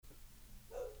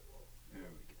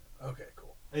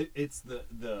It's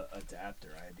the adapter.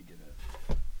 I had to get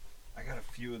it. I got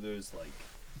a few of those, like...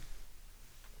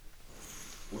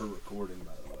 We're recording,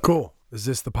 by the way. Cool. Is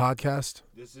this the podcast?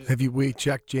 This is... Have we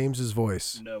checked James's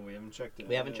voice? No, we haven't checked it.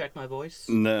 We haven't checked my voice?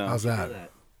 No. How's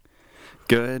that?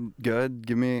 Good.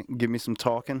 Give me some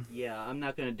talking. Yeah, I'm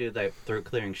not going to do that throat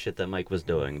clearing shit that Mike was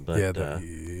doing, but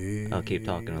I'll keep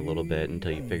talking a little bit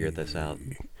until you figure this out.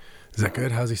 Is that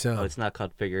good? How's he sound? Oh, it's not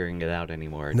called figuring it out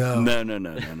anymore. No. No.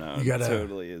 You gotta- It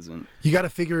totally isn't. You got to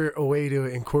figure a way to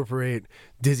incorporate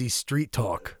Dizzy's street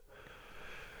talk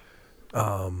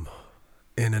in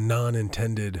a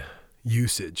non-intended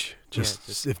usage.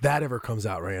 Just if that ever comes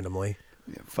out randomly.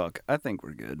 Yeah, fuck. I think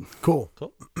we're good. Cool.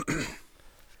 Cool.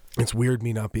 It's weird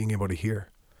me not being able to hear.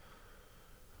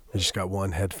 I just got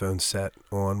one headphone set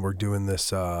on. We're doing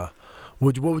this.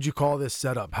 What would you call this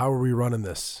setup? How are we running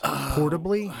this?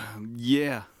 Portably?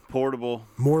 Yeah, portable.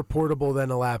 More portable than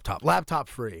a laptop. Laptop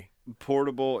free.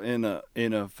 Portable in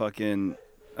a fucking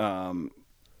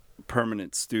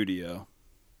permanent studio.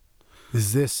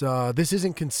 Is this this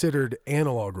isn't considered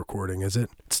analog recording, is it?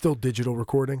 It's still digital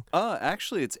recording?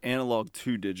 Actually, it's analog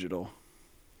to digital.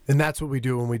 And that's what we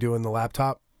do when we do in the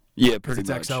laptop? Yeah, Because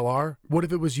pretty it's much. XLR? What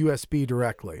if it was USB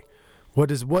directly?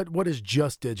 What is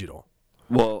just digital?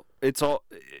 Well, it's all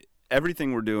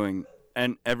everything we're doing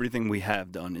and everything we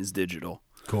have done is digital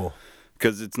Cool.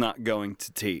 because it's not going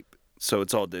to tape, so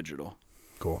it's all digital.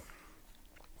 Cool.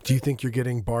 Do you think you're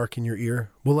getting bark in your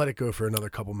ear? We'll let it go for another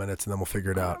couple minutes and then we'll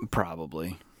figure it out.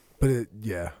 Probably. But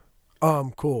yeah.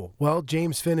 Cool. Well,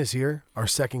 James Finn is here, our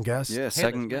second guest. Yeah,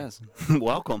 second guess.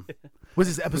 Welcome.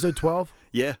 Was this episode 12?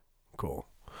 Yeah. Cool.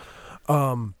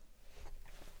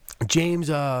 James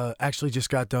actually just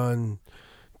got done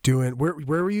doing where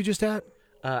were you just at?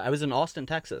 I was in Austin,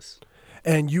 Texas.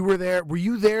 And you were there. Were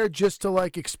you there just to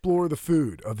like explore the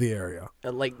food of the area?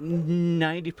 Like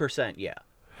 90%, yeah.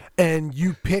 And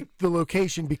you picked the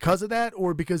location because of that,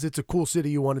 or because it's a cool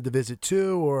city you wanted to visit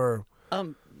too, or?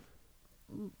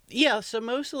 Yeah, so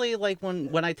mostly like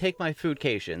when I take my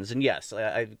foodcations, and yes,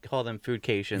 I call them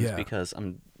foodcations Yeah. because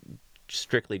I'm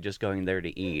strictly just going there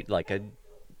to eat. Like I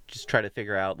just try to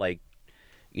figure out like,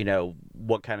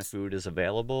 what kind of food is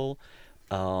available,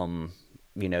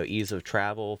 ease of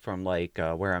travel from like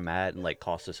where I'm at and like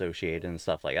cost associated and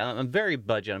stuff like that. I'm very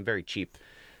budget. I'm very cheap.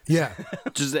 Yeah.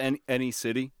 Just any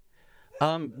city.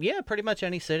 Yeah, pretty much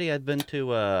any city. I've been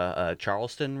to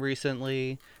Charleston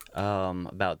recently,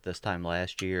 about this time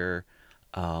last year.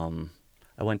 I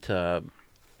went to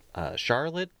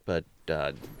Charlotte, but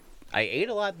I ate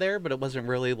a lot there, but it wasn't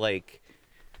really like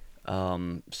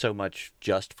so much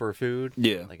just for food.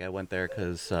 Yeah. Like I went there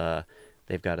because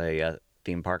they've got a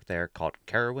theme park there called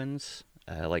Carowinds,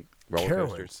 like roller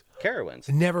coasters. Carowinds.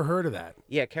 Never heard of that.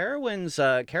 Yeah, Carowinds.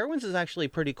 Carowinds is actually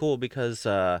pretty cool because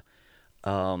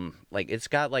like it's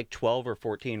got like 12 or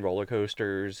 14 roller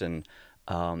coasters, and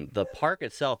the park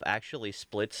itself actually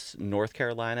splits North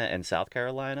Carolina and South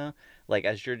Carolina. Like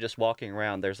as you're just walking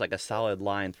around, there's like a solid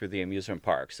line through the amusement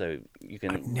park, so you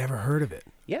can. I've never heard of it.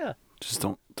 Yeah. Just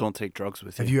don't take drugs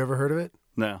with you. Have you ever heard of it?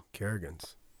 No.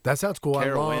 Carowinds. That sounds cool.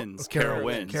 Carowinds.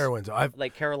 Carowinds.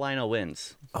 Like Carolina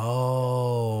Winds.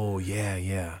 Oh,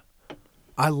 yeah.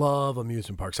 I love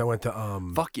amusement parks. I went to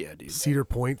Fuck yeah, dude. Cedar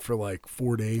Point for like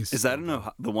 4 days. Is that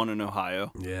the one in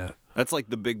Ohio? Yeah. That's like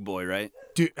the big boy, right?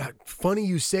 Dude, funny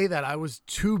you say that. I was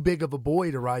too big of a boy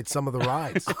to ride some of the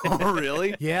rides. Oh,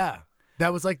 really? Yeah.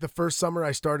 That was like the first summer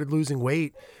I started losing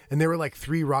weight, and there were like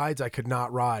 3 rides I could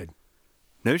not ride.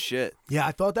 No shit. Yeah,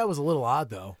 I thought that was a little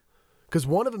odd though. Because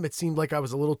one of them it seemed like I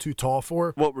was a little too tall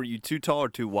for. What, were you too tall or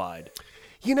too wide?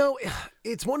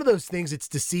 It's one of those things, it's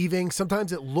deceiving.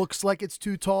 Sometimes it looks like it's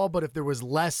too tall, but if there was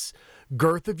less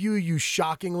girth of you, you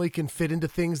shockingly can fit into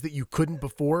things that you couldn't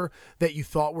before that you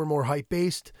thought were more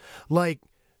height-based. Like,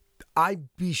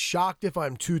 I'd be shocked if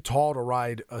I'm too tall to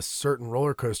ride a certain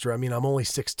roller coaster. I mean, I'm only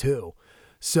 6'2".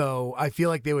 So I feel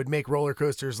like they would make roller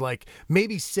coasters like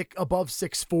maybe above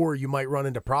 6'4", you might run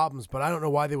into problems, but I don't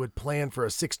know why they would plan for a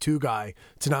 6'2" guy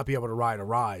to not be able to ride a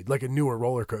ride, like a newer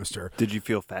roller coaster. Did you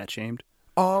feel fat shamed?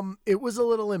 It was a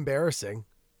little embarrassing.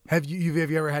 Have you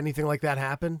ever had anything like that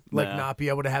happen? Like Nah. not be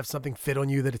able to have something fit on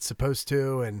you that it's supposed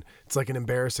to, and it's like an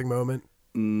embarrassing moment?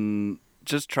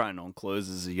 Just trying on clothes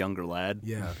as a younger lad.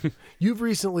 Yeah. You've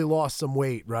recently lost some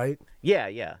weight, right? Yeah.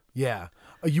 Yeah.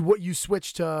 You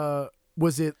switched to,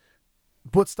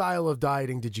 what style of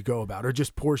dieting did you go about, or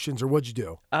just portions, or what'd you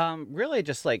do? Really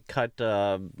just like cut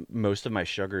most of my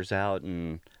sugars out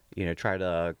and try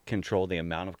to control the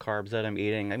amount of carbs that I'm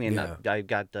eating. I mean, Yeah. I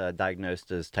got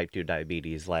diagnosed as type 2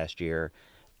 diabetes last year,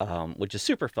 which is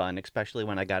super fun, especially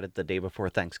when I got it the day before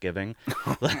Thanksgiving.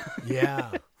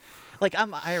 Yeah. Like,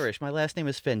 I'm Irish. My last name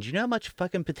is Finn. Do you know how much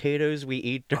fucking potatoes we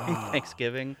eat during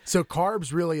Thanksgiving? So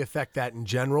carbs really affect that in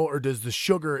general, or does the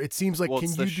sugar? It seems like Well, can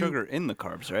it's you the do sugar in the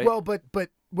carbs, right?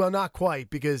 well, not quite,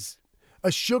 because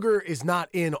a sugar is not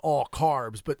in all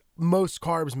carbs, but most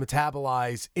carbs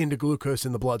metabolize into glucose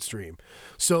in the bloodstream.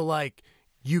 So like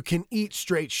you can eat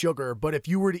straight sugar, but if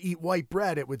you were to eat white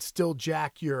bread, it would still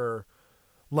jack your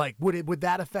would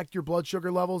that affect your blood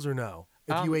sugar levels or no?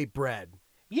 If you ate bread.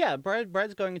 Yeah,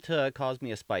 bread's going to cause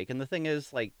me a spike. And the thing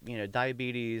is, like,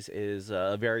 diabetes is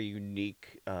a very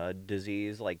unique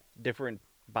disease. Like, different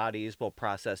bodies will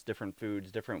process different foods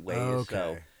different ways. Okay.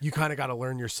 So You kind of got to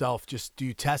learn yourself. Just do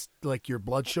you test like your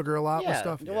blood sugar a lot with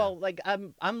stuff? well, like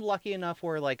I'm lucky enough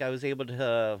where like I was able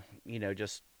to,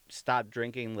 just stop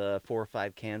drinking the 4 or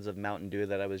 5 cans of Mountain Dew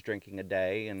that I was drinking a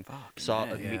day, and saw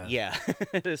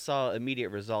saw immediate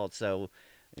results. So,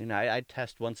 I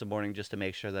test once a morning just to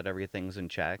make sure that everything's in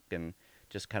check, and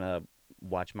just kind of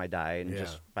watch my diet, and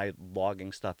just by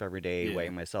logging stuff every day,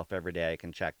 weighing myself every day, I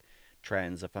can check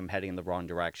trends. If I'm heading in the wrong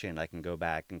direction, I can go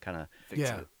back and kind of fix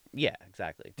it. Yeah,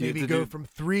 exactly. Maybe go from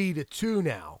 3 to 2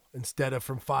 now instead of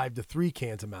from 5 to 3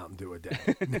 cans of Mountain Dew a day.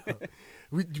 No.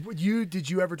 Did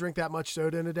you ever drink that much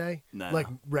soda in a day? No. Like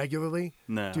regularly?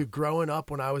 No. Dude, growing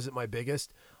up when I was at my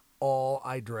biggest, all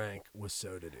I drank was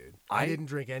soda, dude. I didn't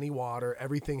drink any water.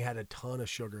 Everything had a ton of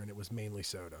sugar, and it was mainly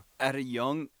soda. At a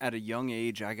young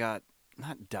age, I got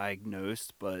not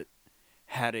diagnosed, but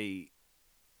had a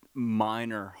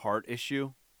minor heart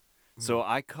issue. So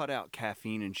I cut out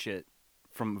caffeine and shit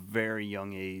from a very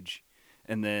young age,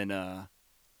 and then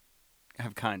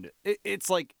have kind of it's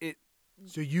like it.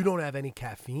 So you don't have any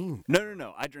caffeine?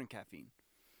 No. I drink caffeine,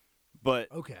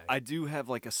 but Okay. I do have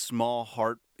like a small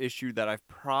heart issue that I've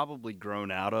probably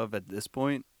grown out of at this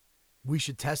point. We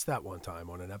should test that one time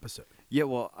on an episode. Yeah,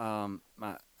 well,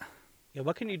 Yeah,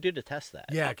 what can you do to test that?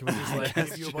 Yeah, can we just like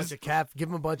give you a bunch of give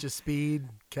them a bunch of speed,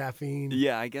 caffeine?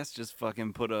 yeah, I guess just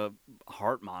fucking put a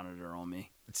heart monitor on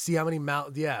me. See how many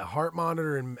heart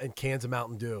monitor and cans of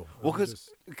Mountain Dew. Well, because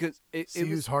See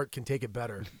whose heart can take it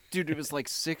better. dude, it was like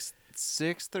sixth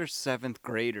or seventh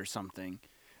grade or something.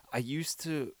 I used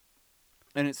to,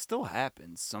 and it still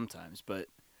happens sometimes, but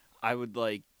I would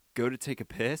like go to take a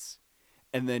piss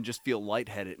and then just feel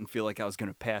lightheaded and feel like I was going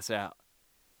to pass out.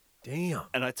 Damn.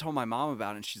 And I told my mom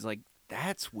about it, and she's like,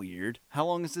 that's weird. How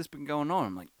long has this been going on?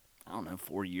 I'm like, I don't know,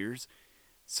 4 years.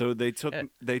 So they took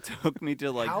me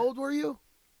to like, How old were you?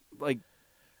 like,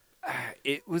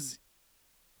 it was,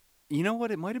 you know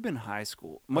what? It might have been high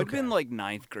school. It might have been like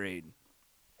 9th grade.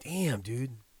 Damn,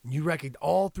 dude. You reckon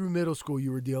all through middle school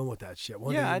you were dealing with that shit.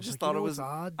 One day Yeah, you're I just like, thought you know it was what's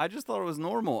odd. I just thought it was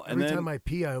normal. And Every then time I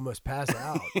pee, I almost pass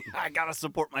out. I gotta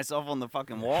support myself on the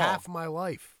fucking wall. Half my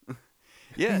life.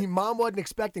 Yeah. Mom wasn't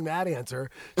expecting that answer.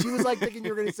 She was like thinking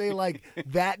you were going to say like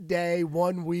that day,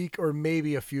 1 week, or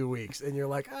maybe a few weeks. And you're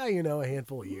like, a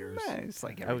handful of years. Yeah, it's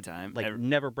like I every would time. like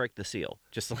never break the seal.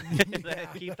 Just like,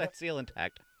 keep that seal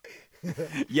intact.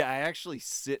 Yeah, I actually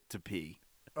sit to pee.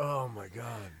 Oh, my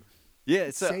God. Yeah,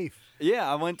 It's so, safe.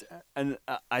 Yeah, I went and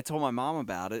I told my mom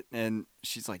about it, and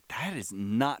she's like, "That is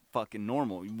not fucking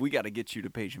normal. We got to get you to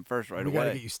patient first right We away." got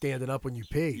to get you standing up when you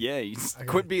pee. Yeah, you I quit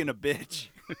gotta- being a bitch.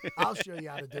 I'll show you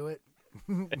how to do it.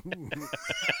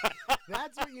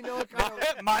 That's what you know. What kind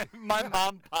of, my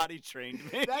mom potty trained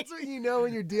me. that's what you know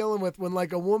when you're dealing with when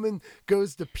like a woman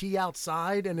goes to pee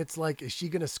outside and it's like, is she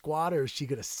gonna squat or is she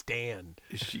gonna stand?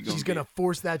 She's gonna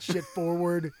force that shit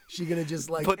forward. She gonna just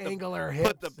like angle her hips.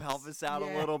 Put the pelvis out a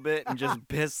little bit and just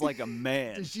piss like a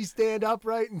man. Does she stand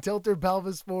upright and tilt her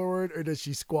pelvis forward, or does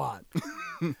she squat?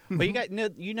 But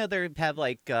they have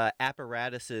like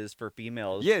apparatuses for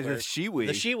females. Yeah, where- the shiwi.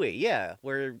 The shiwi, yeah,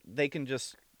 where they can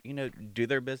just do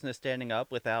their business standing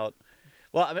up without.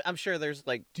 Well, I'm sure there's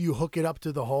like. Do you hook it up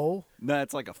to the hole? No,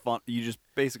 it's like a fun. You just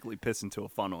basically piss into a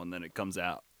funnel and then it comes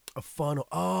out. A funnel.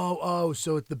 Oh,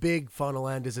 so the big funnel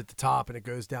end is at the top and it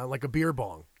goes down like a beer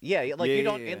bong. Yeah, like Yeah, you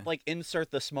don't yeah. like insert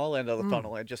the small end of the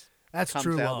funnel. It just That's comes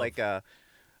true out love. like a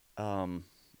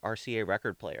RCA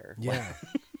record player. Yeah.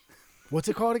 What's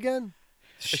it called again?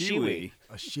 shiwi.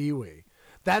 A shiwi.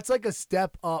 That's like a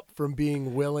step up from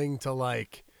being willing to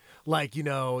like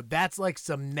that's like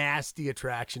some nasty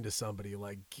attraction to somebody.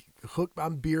 Like,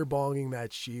 I'm beer bonging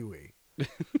that shiwi.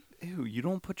 Ew, you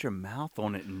don't put your mouth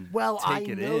on it and Well, take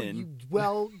I it know in.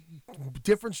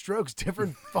 different strokes,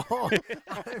 different fall.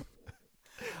 I'm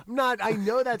not. I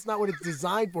know that's not what it's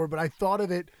designed for, but I thought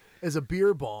of it as a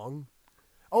beer bong.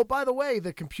 Oh, by the way,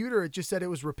 the computer, it just said it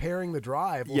was repairing the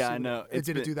drive. Yeah, see I know. It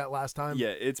did it do that last time? Yeah,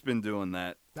 it's been doing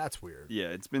that. That's weird. Yeah,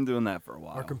 it's been doing that for a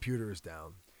while. Our computer is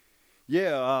down.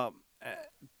 Yeah,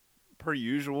 per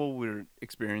usual, we're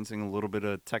experiencing a little bit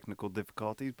of technical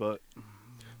difficulties, but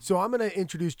So I'm going to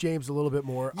introduce James a little bit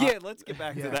more. yeah, let's get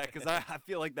back yeah. to that because I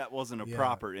feel like that wasn't a Yeah.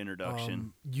 proper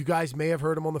introduction. You guys may have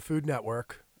heard him on the Food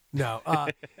Network. No,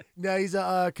 no, he's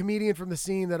a comedian from the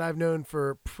scene that I've known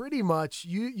for pretty much.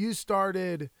 You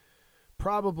started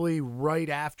probably right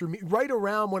after me, right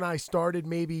around when I started.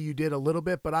 Maybe you did a little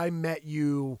bit, but I met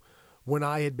you when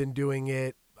I had been doing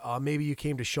it. Maybe you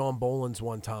came to Sean Boland's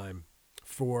one time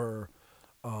for.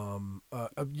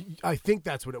 I think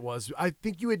that's what it was. I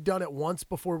think you had done it once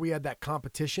before we had that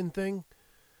competition thing.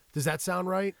 Does that sound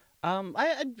right?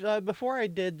 I before I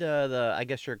did the I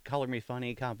guess your Color Me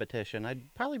Funny competition,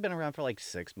 I'd probably been around for like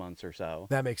 6 months or so.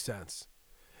 That makes sense.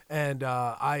 And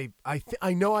I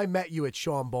know I met you at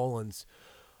Sean Boland's,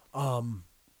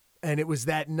 and it was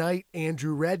that night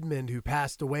Andrew Redmond, who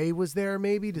passed away, was there.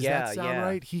 Maybe does that sound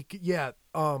right?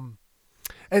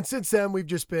 And since then we've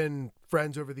just been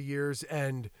friends over the years,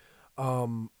 and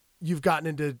you've gotten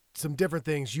into some different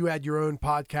things. You had your own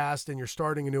podcast, and you're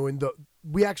starting a new one.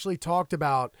 We actually talked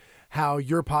about how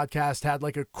your podcast had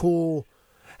like a cool,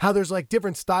 how there's like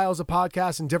different styles of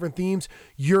podcasts and different themes.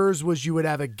 Yours was you would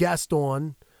have a guest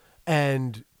on,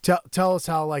 and tell us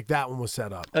how like that one was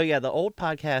set up. Oh yeah, the old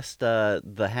podcast,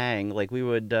 The Hang, like we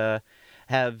would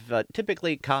have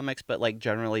typically comics, but like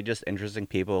generally just interesting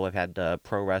people. I've had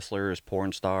pro wrestlers,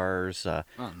 porn stars,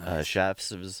 nice.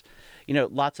 chefs. It was,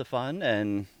 lots of fun,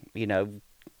 and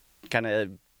kind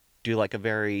of do like a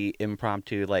very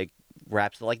impromptu like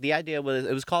raps. Like the idea was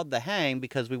it was called The Hang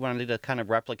because we wanted to kind of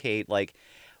replicate like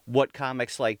what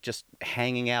comics like just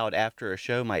hanging out after a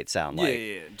show might sound like.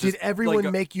 Yeah. Did everyone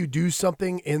like make you do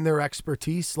something in their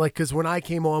expertise? Like, because when I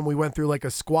came on, we went through like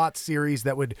a squat series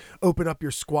that would open up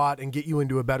your squat and get you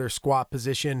into a better squat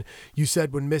position. You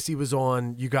said when Missy was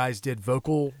on, you guys did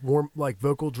vocal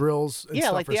drills. And Yeah,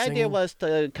 stuff like for the idea singing? was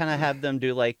to kind of have them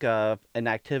do like an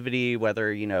activity,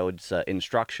 whether it's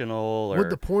instructional or.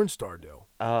 What'd the porn star do?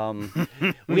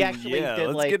 We actually Yeah, did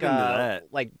let's like get into that.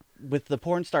 like with the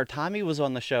porn star. Tommy was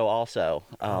on the show also.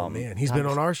 Oh man, he's been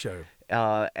on our show.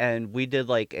 And we did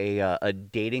like a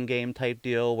dating game type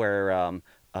deal where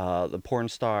the porn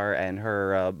star and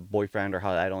her boyfriend, or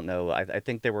how I don't know, I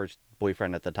think they were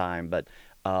boyfriend at the time, but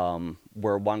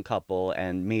were one couple,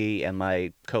 and me and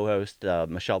my co-host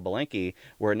Michelle Belenke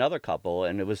were another couple,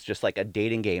 and it was just like a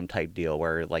dating game type deal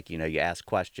where like you ask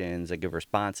questions and give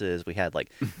responses. We had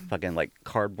like fucking like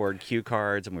cardboard cue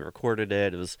cards, and we recorded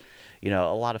it. It was a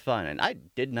lot of fun, and I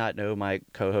did not know my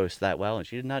co-host that well, and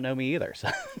she did not know me either. So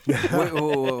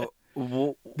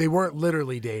wait, They weren't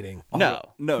literally dating. no.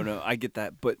 no, I get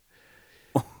that, but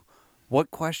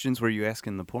what questions were you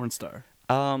asking the porn star?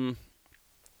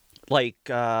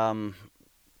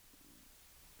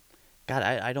 God,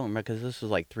 I don't remember because this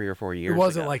was like 3 or 4 years It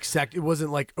wasn't ago. like it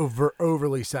wasn't like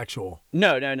overly sexual.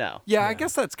 No. Yeah, I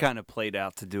guess that's kind of played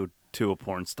out to do to a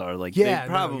porn star. Like Yeah, they no, you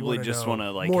probably wanna just know want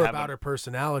to like more have about her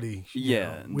personality.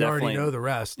 Yeah, we already definitely. know the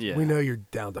rest. Yeah. We know you're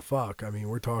down to fuck. I mean,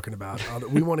 we're talking about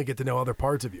we want to get to know other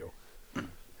parts of you.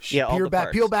 Yeah, all the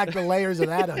parts. Peel back the layers of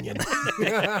that onion.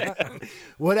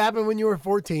 What happened when you were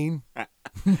 14?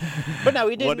 But no,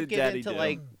 we What didn't did get Daddy into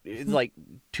do? like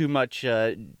too much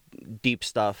deep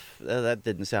stuff. That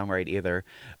didn't sound right either.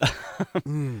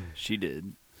 She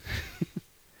did.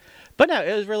 But no,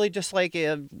 it was really just like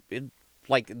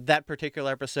like that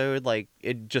particular episode. Like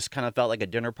it just kind of felt like a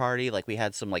dinner party. Like we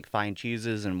had some like fine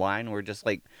cheeses and wine. We're just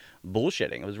like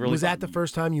bullshitting. It was really Was fun. that the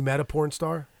first time you met a porn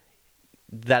star?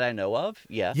 that I know of?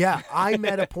 Yeah. Yeah, I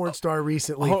met a porn star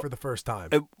recently Oh, for the first time.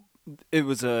 It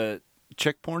was a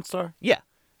chick porn star, Yeah.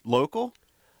 local.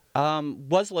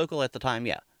 Was local at the time.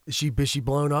 Yeah. Is she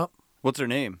blown up? What's her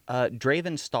name?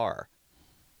 Draven Star.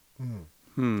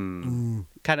 Kind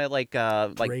of like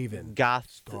Draven goth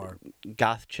Star.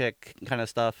 goth chick kind of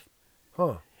stuff.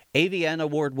 Huh. AVN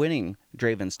award winning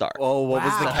Draven Star. Oh, what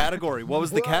was the Wow. category? What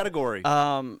was the category?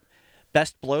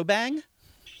 Best blow bang.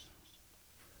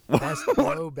 Best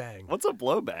blow bang. What's a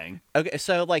blow bang? Okay,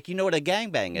 so like you know what a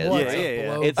gangbang is, What's right? a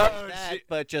blow It's bang? like Oh, that, shit.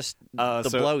 but just So the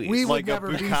blowies. We like would a never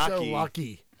be so bukkake.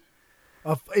 lucky.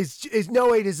 No,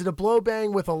 wait, is it a blow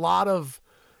bang with a lot of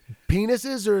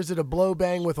penises, or is it a blow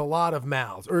bang with a lot of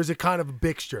mouths, or is it kind of a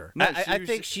mixture? No, I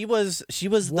think she was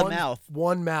the mouth.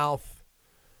 One mouth,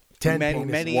 10 Many- penises.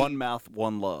 many- one mouth,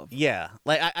 one love. Yeah,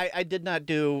 like I did not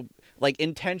do like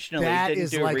intentionally That didn't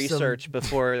is do like some- research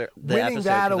before the Winning episode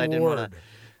that 'cause I didn't award. wanna.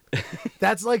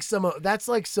 That's like some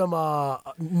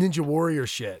Ninja Warrior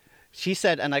shit. She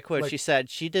said, and I quote, Like- she said,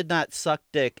 she did not suck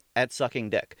dick at sucking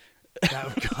dick.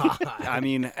 God. I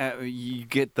mean, you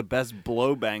get the best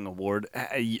blow bang award.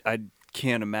 I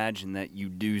can't imagine that you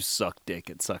do suck dick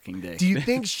at sucking dick. Do you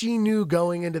think she knew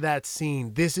going into that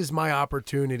scene, this is my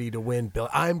opportunity to win, Bill?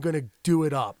 I'm going to do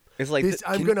it up. It's like this,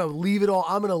 I'm going to leave it all.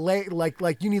 I'm going to lay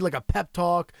like you need like a pep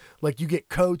talk, like you get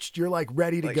coached, you're like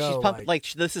ready to like go. she's pumped,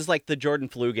 like this is like the Jordan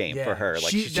flu game for her.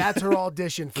 Like that's her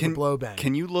audition for the blow bang.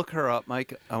 Can you look her up,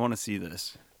 Mike? I want to see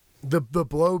this. The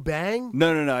blow bang?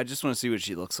 No. I just want to see what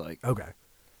she looks like. Okay.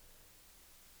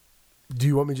 Do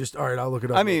you want me just? All right, I'll look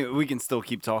it up. I mean, we can still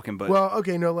keep talking, but well,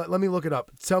 okay, no, let me look it up.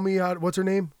 Tell me what's her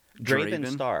name? Draven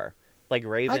Draven? Star, like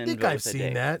Raven. I think I've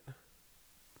seen that.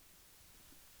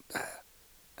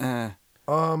 I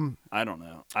don't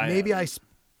know. Maybe I.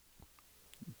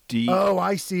 D. Oh,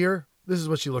 I see her. This is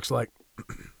what she looks like.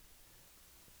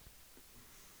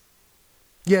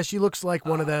 Yeah, she looks like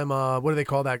one of them. What do they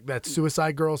call that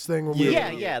Suicide Girls thing?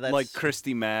 Yeah, that's like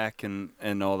Christy Mack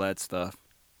and all that stuff,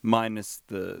 minus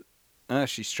the.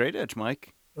 She's straight edge,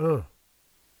 Mike. Oh,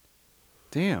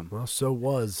 damn. well, so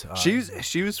was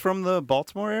She was from the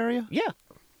Baltimore area. Yeah,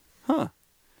 Huh.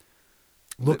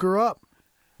 Look her up.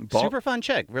 super fun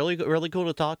chick. Really cool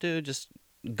to talk to. Just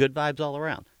good vibes all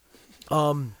around.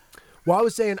 Well, I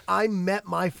was saying I met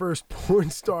my first porn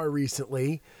star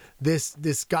recently.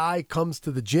 This guy comes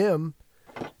to the gym,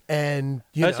 and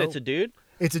So it's a dude.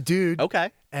 It's a dude.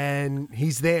 Okay. And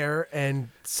he's there, and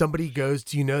somebody goes,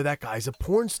 "Do you know that guy's a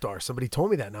porn star?" Somebody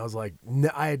told me that, and I was like, no,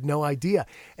 I had no idea.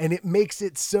 And it makes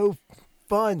it so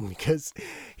fun because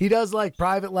he does like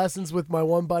private lessons with my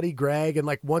one buddy Greg, and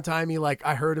like one time he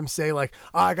I heard him say like,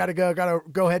 "Oh, I gotta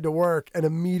go head to work," and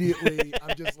immediately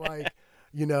I'm just like,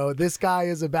 this guy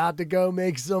is about to go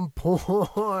make some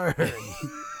porn.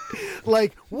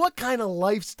 Like, what kind of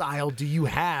lifestyle do you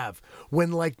have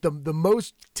when like the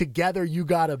most together you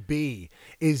gotta be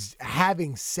is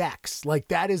having sex? Like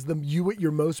that is you at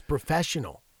your most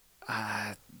professional.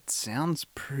 Sounds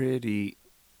pretty.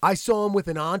 I saw him with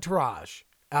an entourage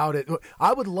out at.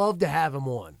 I would love to have him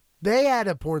on. They had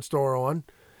a porn star on.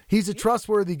 He's a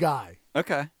trustworthy guy.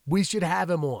 Okay. We should have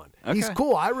him on. Okay. He's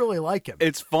cool. I really like him.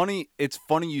 It's funny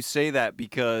you say that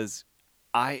because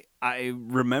I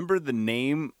remember the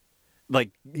name.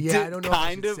 Like, yeah, I don't know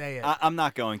kind if I of. should say it. I'm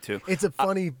not going to. It's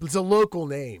a local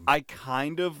name. I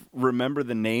kind of remember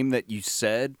the name that you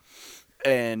said,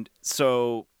 and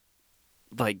so,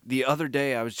 like the other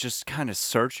day, I was just kind of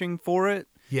searching for it.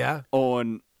 Yeah.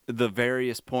 On the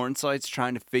various porn sites,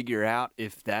 trying to figure out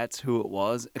if that's who it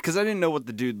was, because I didn't know what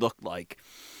the dude looked like.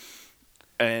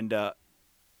 And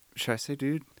should I say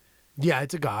dude? Yeah,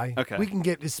 it's a guy. Okay. We can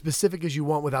get as specific as you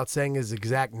want without saying his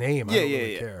exact name. I don't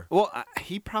really care. Well,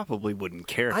 he probably wouldn't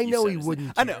care. If I you know said he his wouldn't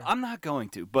name. I know. care. I'm not going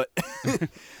to, but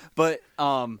but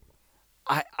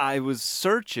I was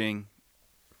searching,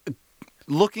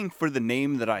 looking for the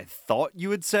name that I thought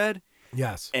you had said,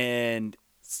 Yes. and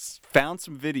found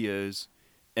some videos,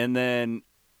 and then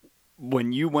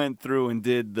when you went through and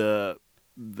did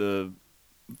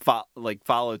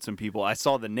followed some people, I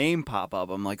saw the name pop up.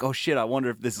 I'm like, oh shit, I wonder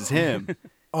if this is him.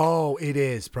 Oh, it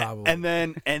is probably. And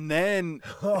then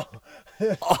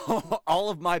all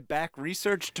of my back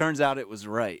research turns out it was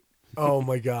right. Oh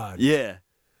my God. Yeah.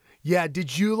 Yeah.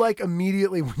 Did you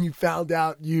immediately when you found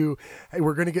out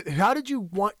we're gonna get? How did you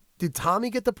want? Did Tommy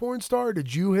get the porn star?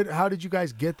 Did you hit? How did you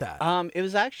guys get that? It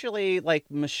was actually like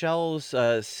Michelle's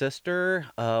sister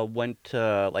went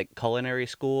to culinary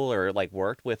school or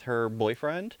worked with her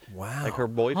boyfriend. Wow. Like her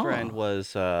boyfriend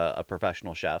was a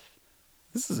professional chef.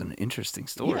 This is an interesting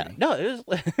story. Yeah. No, it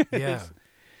was. Yeah.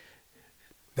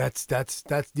 That's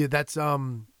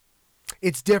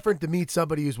it's different to meet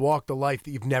somebody who's walked a life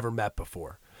that you've never met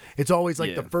before. It's always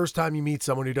the first time you meet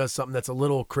someone who does something that's a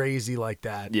little crazy like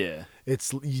that. Yeah. It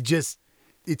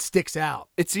sticks out.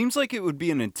 It seems like it would be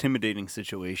an intimidating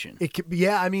situation. It could be,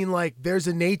 yeah. I mean, there's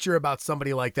a nature about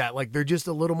somebody like that. They're just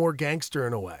a little more gangster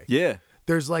in a way. Yeah.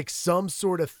 There's some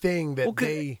sort of thing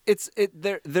that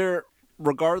they're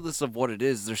regardless of what it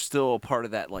is, they're still a part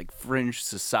of that fringe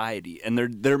society, and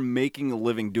they're making a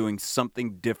living doing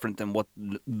something different than what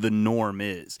the norm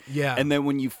is. Yeah. And then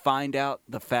when you find out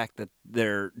the fact that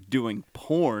they're doing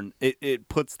porn, it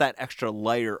puts that extra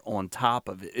layer on top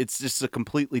of it. It's just a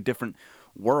completely different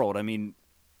world. I mean,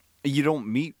 you don't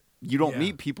meet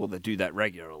people that do that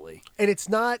regularly. And it's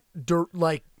not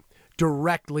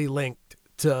directly linked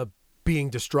to being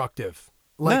destructive.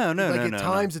 No. At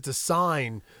times, it's a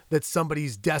sign that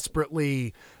somebody's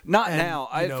desperately in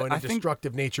a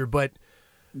destructive nature. But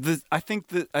I think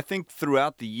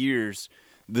throughout the years,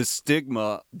 the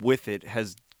stigma with it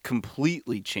has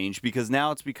completely changed because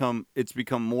now it's become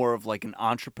more of an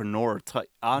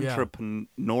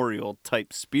entrepreneurial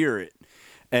type spirit,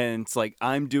 And it's like,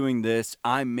 I'm doing this,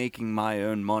 I'm making my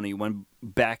own money. When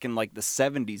back in like the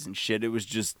 70s and shit, it was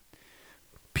just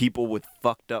people with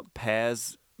fucked up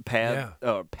pasts. No,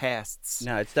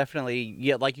 it's definitely,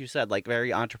 yeah, like you said, like very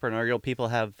entrepreneurial. People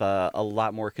have a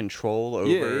lot more control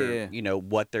over, you know,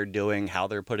 what they're doing, how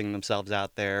they're putting themselves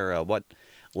out there, what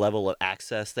level of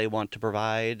access they want to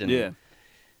provide. And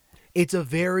it's a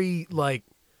very like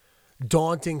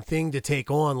daunting thing to take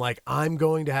on. Like, I'm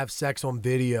going to have sex on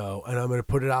video and I'm going to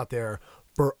put it out there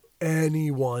for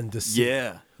anyone to see.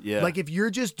 Yeah. Like, if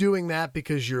you're just doing that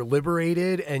because you're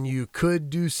liberated and you could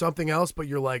do something else, but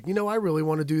you're like, you know, I really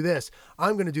want to do this.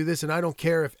 I'm going to do this, and I don't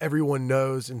care if everyone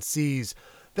knows and sees.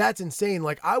 That's insane.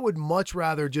 Like, I would much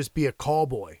rather just be a call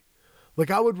boy. Like,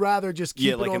 I would rather just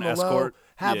keep like it on an the escort. low,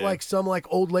 have like some like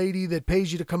old lady that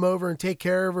pays you to come over and take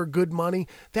care of her, good money.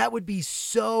 That would be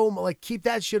so, like, keep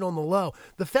that shit on the low.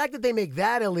 The fact that they make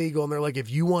that illegal and they're like,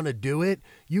 if you want to do it,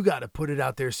 you got to put it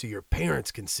out there so your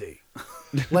parents can see.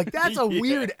 Like, that's a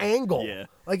weird angle. Yeah.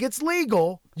 Like, it's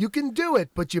legal. You can do it,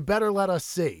 but you better let us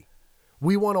see.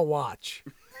 We want to watch.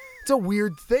 It's a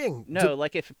weird thing. No,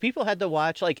 like if people had to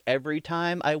watch like every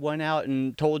time I went out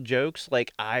and told jokes,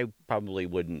 like I probably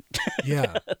wouldn't.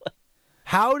 Yeah.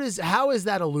 How is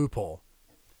that a loophole?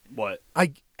 What?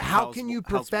 How can you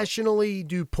professionally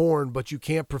do porn, but you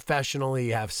can't professionally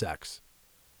have sex?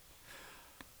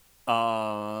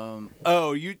 You're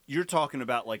talking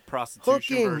about like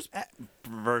prostitution Hooking.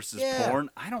 versus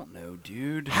porn? I don't know,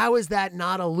 dude. How is that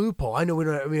not a loophole? I know we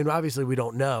don't. I mean, obviously we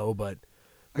don't know, but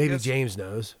maybe James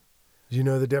knows. Do you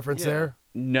know the difference there?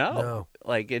 No.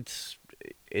 Like it's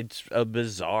a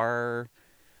bizarre,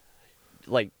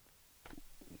 like,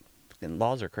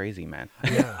 laws are crazy, man.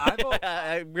 Yeah.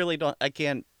 I really don't. I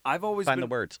can't. I've always find been,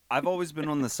 the words. I've always been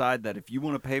on the side that if you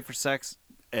want to pay for sex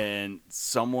and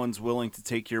someone's willing to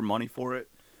take your money for it,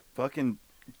 fucking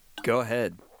go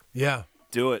ahead. Yeah.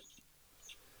 Do it.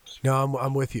 No,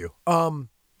 I'm with you.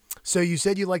 So you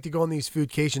said you like to go on these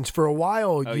foodcations. For a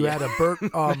while, you had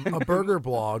a burger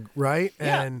blog, right?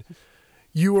 Yeah. And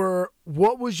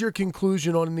what was your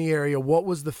conclusion on the area? What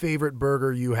was the favorite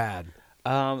burger you had?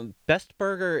 Best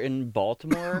burger in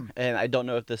Baltimore, and I don't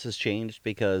know if this has changed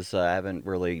because I haven't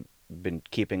really been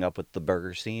keeping up with the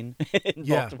burger scene in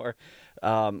Baltimore.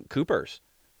 Cooper's.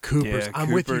 Cooper's. Yeah,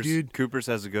 I'm with you, dude. Cooper's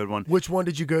has a good one. Which one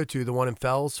did you go to? The one in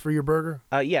Fells for your burger?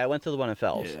 Yeah, I went to the one in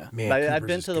Fells. Yeah. Man, I've Cooper's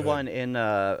been is to the good. one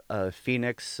in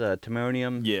Phoenix,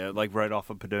 Timonium. Yeah, like right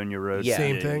off of Padonia Road. Yeah.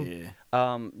 Same thing?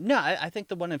 Yeah. No, I think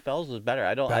the one in Fells was better.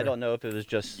 I don't know if it was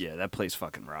just. Yeah, that place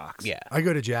fucking rocks. Yeah. I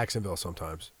go to Jacksonville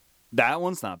sometimes. That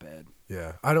one's not bad.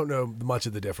 Yeah. I don't know much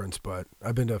of the difference, but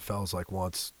I've been to Fells like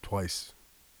once, twice.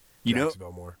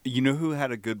 Jacksonville more. You know who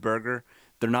had a good burger?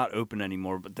 They're not open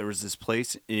anymore, but there was this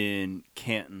place in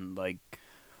Canton, like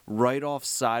right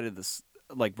outside of the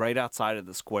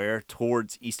square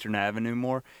towards Eastern Avenue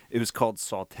more. It was called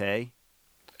Sauté.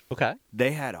 Okay.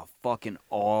 They had a fucking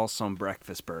awesome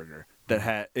breakfast burger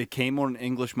it came on an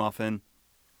English muffin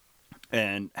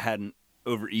and had an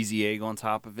over easy egg on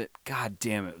top of it. God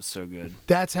damn, it was so good.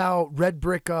 That's how Red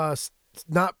Brick,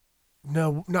 not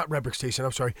Red Brick Station.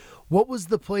 I'm sorry. What was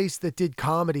the place that did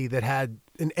comedy that had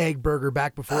an egg burger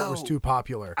back before it was too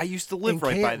popular? I used to live In right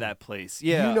by Canton. that place.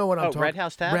 Yeah. You know what I'm talking Red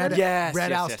House Tavern?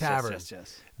 Red House Tavern.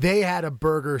 Yes. They had a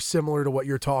burger similar to what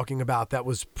you're talking about that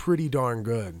was pretty darn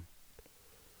good.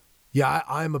 Yeah,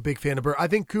 I'm a big fan of burger. I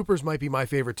think Cooper's might be my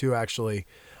favorite too, actually.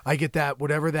 I get that,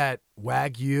 whatever that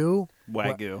Wagyu.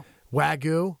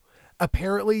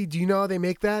 Apparently, do you know how they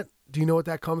make that? Do you know what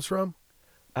that comes from?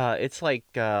 It's like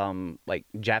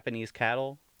Japanese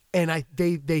cattle. And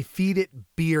they feed it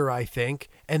beer, I think,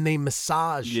 and they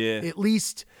massage. Yeah. At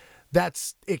least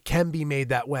it can be made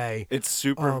that way. It's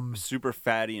super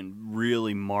fatty and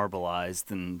really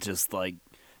marbleized and just like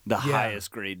the highest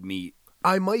grade meat.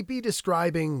 I might be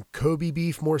describing Kobe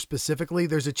beef more specifically.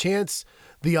 There's a chance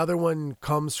the other one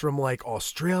comes from like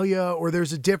Australia or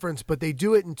there's a difference, but they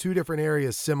do it in two different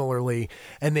areas similarly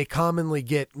and they commonly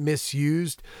get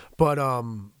misused. But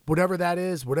whatever that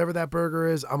is, whatever that burger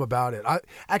is, I'm about it.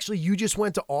 Actually, you just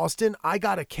went to Austin. I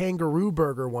got a kangaroo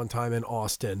burger one time in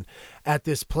Austin at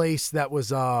this place that was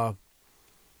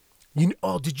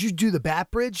did you do the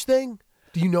Bat Bridge thing?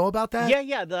 Do you know about that?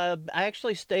 Yeah. I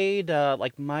actually stayed the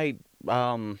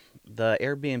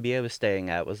Airbnb I was staying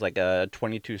at was like a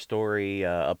 22-story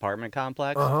apartment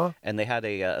complex, and they had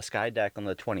a sky deck on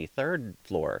the 23rd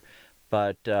floor,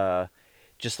 but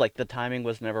just like the timing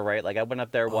was never right. Like I went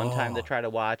up there one time to try to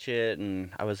watch it, and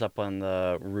I was up on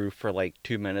the roof for like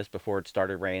 2 minutes before it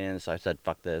started raining, so I said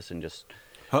fuck this and just.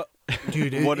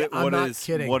 Dude, I'm not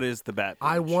kidding. What is the Bat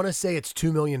Bridge? I want to say it's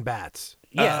 2 million bats.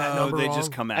 Yeah. that number they wrong?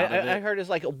 just come out of it. I heard it's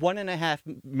like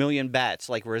 1.5 million bats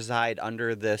like reside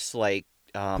under this like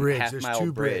Bridge. There's half-mile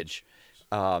two bridge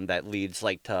that leads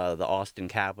like to the Austin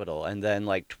Capitol, and then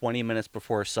like 20 minutes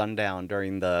before sundown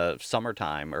during the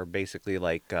summertime, or basically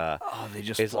like They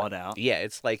just it's flood like, out. Yeah,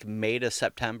 it's like May to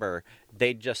September.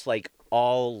 They just like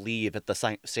all leave at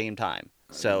the same time.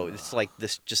 So it's like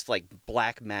this just like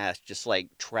black mass just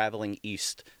like traveling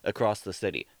east across the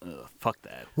city. Ugh, fuck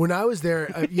that. When I was there,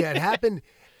 it happened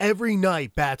every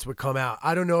night. Bats would come out.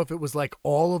 I don't know if it was like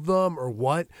all of them or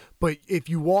what, but if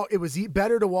you walk, it was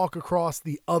better to walk across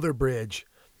the other bridge.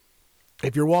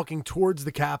 If you're walking towards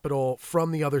the Capitol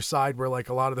from the other side where like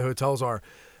a lot of the hotels are,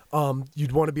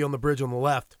 you'd want to be on the bridge on the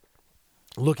left,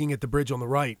 looking at the bridge on the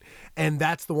right. And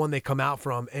that's the one they come out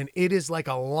from. And it is like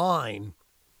a line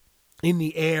in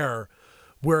the air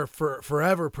where for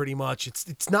forever pretty much.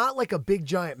 It's not like a big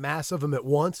giant mass of them at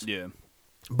once. Yeah.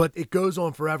 But it goes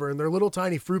on forever, and they're little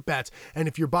tiny fruit bats. And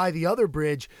if you're by the other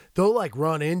bridge, they'll like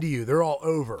run into you. They're all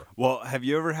over. Well, have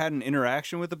you ever had an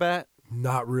interaction with a bat?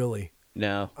 Not really.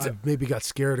 No. I maybe got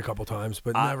scared a couple times,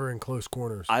 but never in close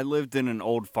corners. I lived in an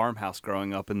old farmhouse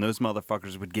growing up, and those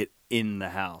motherfuckers would get in the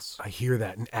house. I hear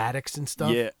that in attics and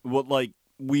stuff. Yeah, well, like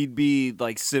we'd be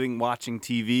like sitting watching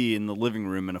TV in the living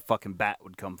room, and a fucking bat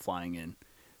would come flying in.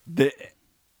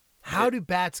 How do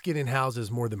bats get in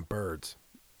houses more than birds?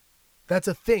 That's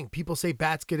a thing. People say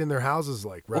bats get in their houses,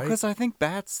 like, right? Because I think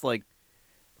bats like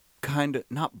kind of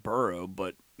not burrow,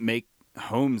 but make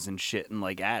homes and shit in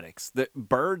like attics. The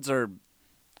birds are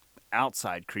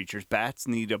outside creatures. Bats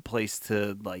need a place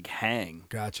to like hang,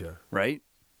 Gotcha. right?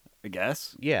 I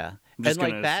guess. Yeah. I'm just And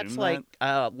like gonna bats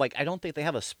assume like I don't think they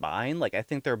have a spine. Like I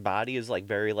think their body is like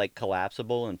very like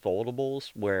collapsible and foldables,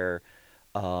 where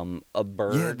a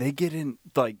bird Yeah, they get in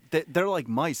like they're like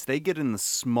mice. They get in the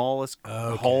smallest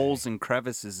holes and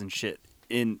crevices and shit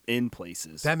in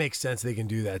places. That makes sense. They can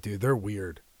do that, dude. They're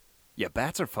weird. Yeah,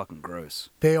 bats are fucking gross.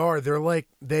 They are.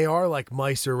 They are like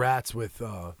mice or rats with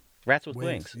rats with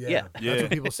wings. Yeah. That's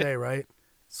what people say, right?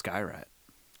 Sky rat.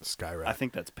 Sky rat. I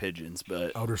think that's pigeons,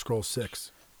 but Elder Scrolls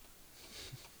 6.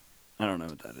 I don't know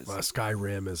what that is.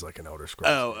 Skyrim is like an Elder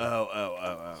Scrolls.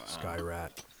 Oh. Sky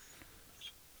rat.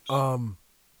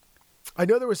 I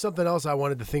know there was something else I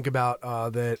wanted to think about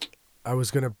that I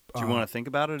was gonna. Do you want to think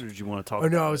about it, or do you want to talk? Oh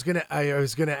no, about I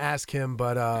was gonna ask him,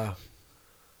 but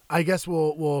I guess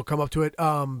we'll come up to it.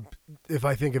 If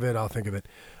I think of it, I'll think of it.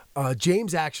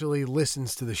 James actually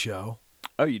listens to the show.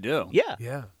 Oh, you do? Yeah.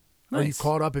 Yeah. Are you Nice.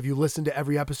 caught up? Have you listened to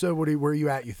every episode? Where are you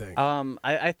at, you think?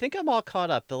 I think I'm all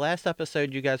caught up. The last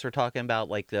episode you guys were talking about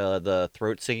like the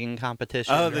throat singing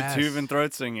competition. Oh, the Yes. tube and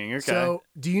throat singing. Okay. So,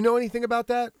 do you know anything about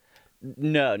that?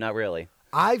 No, not really.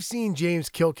 I've seen James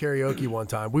kill karaoke one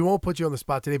time. We won't put you on the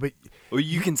spot today, but well,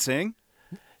 you can sing.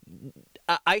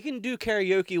 I can do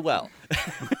karaoke well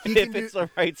He if can do- it's the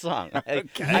right song.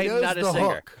 he I'm knows not a the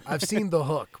singer. hook. I've seen the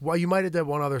hook. Well, you might have done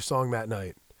one other song that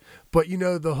night, but you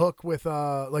know the hook with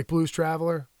like Blues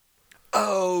Traveler.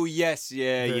 Oh yes,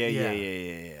 yeah.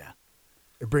 Yeah,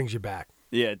 it brings you back.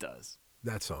 Yeah, it does.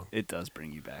 That song. It does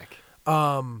bring you back.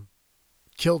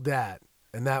 Killed Dad,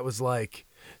 and that was like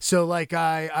so. Like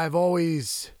I've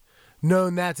always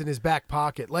known that's in his back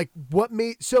pocket. Like what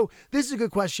made so? This is a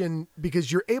good question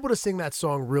because you're able to sing that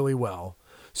song really well.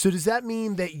 So does that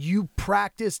mean that you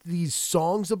practiced these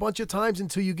songs a bunch of times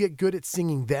until you get good at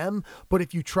singing them? But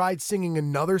if you tried singing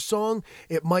another song,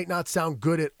 it might not sound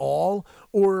good at all?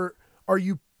 Or are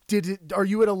you at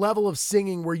a level of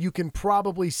singing where you can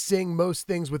probably sing most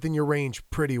things within your range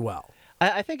pretty well?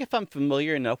 I think if I'm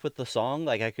familiar enough with the song,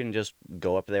 like I can just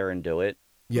go up there and do it.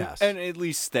 Yes. And at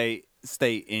least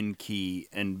stay in key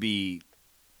and be.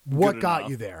 What good got enough.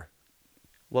 you there?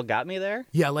 What got me there?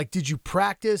 Yeah, like did you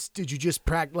practice? Did you just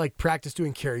practice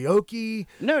doing karaoke?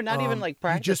 No, not even like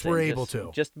practicing. You just were able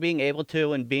to. Just being able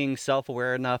to and being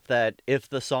self-aware enough that if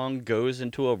the song goes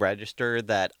into a register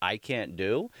that I can't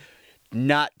do,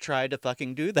 not try to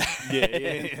fucking do that.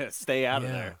 Yeah. Stay out of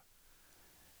Yeah. there.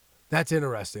 That's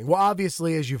interesting. Well,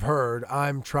 obviously, as you've heard,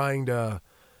 I'm trying to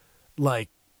like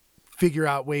figure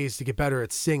out ways to get better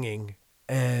at singing,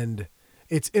 and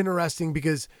it's interesting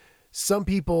because some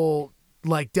people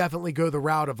like definitely go the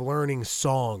route of learning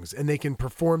songs and they can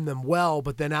perform them well,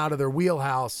 but then out of their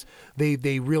wheelhouse, they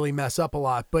really mess up a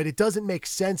lot. But it doesn't make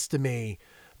sense to me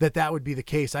that would be the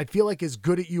case. I'd feel like as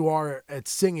good as you are at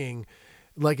singing,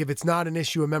 like if it's not an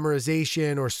issue of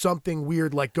memorization or something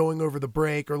weird like going over the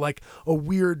break or like a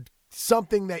weird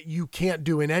something that you can't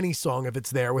do in any song if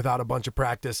it's there without a bunch of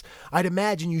practice, I'd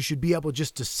imagine you should be able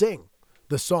just to sing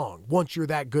the song once you're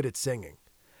that good at singing.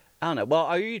 I don't know. Well,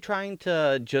 are you trying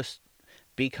to just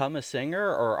become a singer,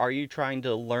 or are you trying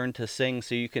to learn to sing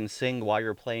so you can sing while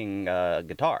you're playing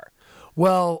guitar?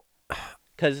 Well,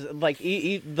 Because like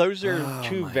those are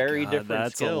two very different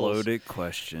that's skills. That's a loaded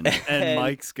question, and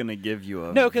Mike's gonna give you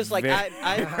a No, because like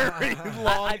very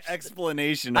long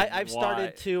explanation. I've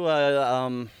started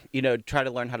to try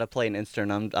to learn how to play an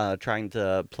instrument. I'm trying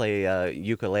to play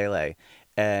ukulele,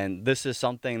 and this is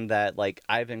something that like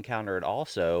I've encountered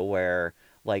also, where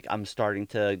like I'm starting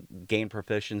to gain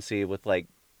proficiency with like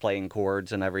playing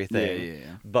chords and everything.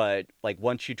 Yeah. But like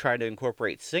once you try to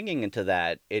incorporate singing into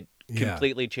that, it Yeah.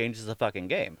 completely changes the fucking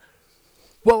game.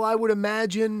 well, I would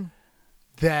imagine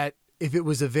that if it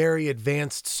was a very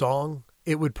advanced song,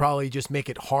 it would probably just make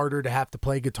it harder to have to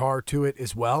play guitar to it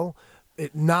as well.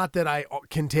 Not that I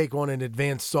can take on an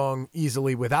advanced song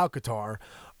easily without guitar.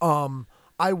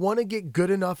 I want to get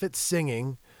good enough at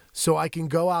singing so I can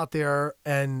go out there,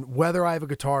 and whether I have a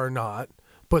guitar or not,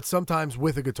 but sometimes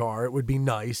with a guitar, it would be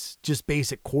nice. Just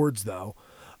basic chords, though.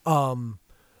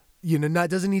 It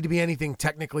doesn't need to be anything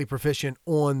technically proficient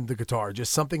on the guitar,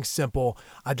 just something simple.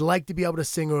 I'd like to be able to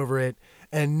sing over it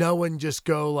and no one just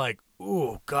go like,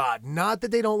 oh, God. Not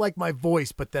that they don't like my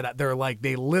voice, but that they're like,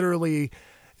 they literally,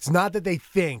 it's not that they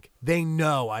think, they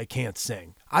know I can't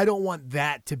sing. I don't want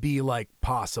that to be like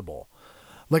possible.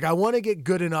 Like, I want to get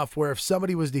good enough where if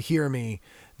somebody was to hear me,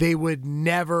 they would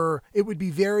never, it would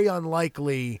be very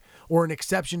unlikely or an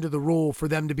exception to the rule for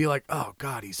them to be like, oh,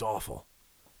 God, he's awful.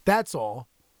 That's all.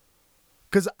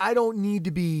 Because I don't need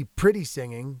to be pretty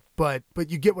singing, but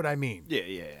you get what I mean.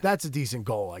 Yeah. That's a decent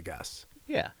goal, I guess.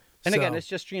 Yeah. And again, So- it's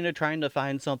just, trying to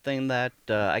find something that,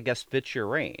 I guess, fits your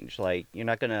range. Like, you're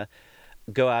not going to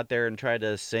go out there and try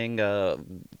to sing a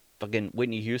fucking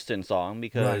Whitney Houston song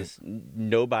because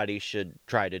nobody should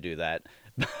try to do that.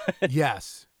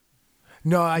 Yes.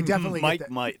 No, I definitely Mike get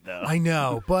that. might though. I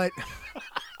know, but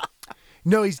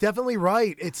no, he's definitely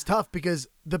right. It's tough because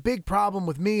the big problem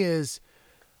with me is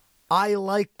I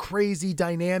like crazy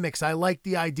dynamics. I like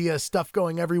the idea of stuff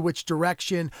going every which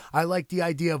direction. I like the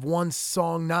idea of one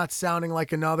song not sounding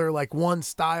like another, like one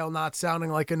style not sounding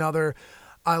like another.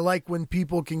 I like when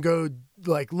people can go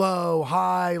like low,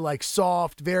 high, like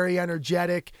soft, very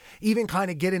energetic, even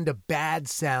kind of get into bad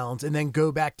sounds and then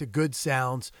go back to good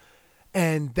sounds.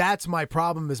 And that's my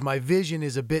problem, is my vision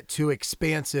is a bit too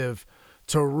expansive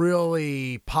to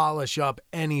really polish up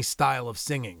any style of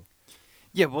singing.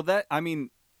 Yeah, well,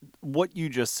 what you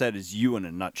just said is you in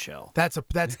a nutshell. That's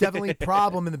definitely a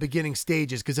problem in the beginning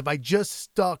stages, because if I just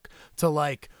stuck to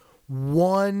like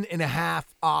 1.5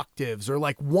 octaves or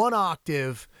like 1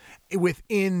 octave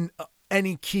within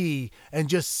any key and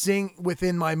just sing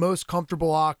within my most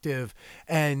comfortable octave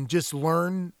and just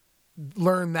learn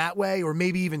that way, or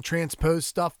maybe even transpose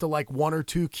stuff to like 1 or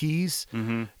 2 keys,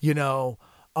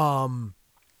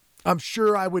 I'm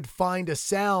sure I would find a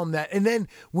sound that, and then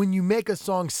when you make a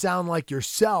song sound like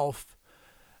yourself,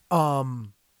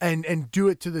 and do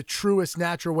it to the truest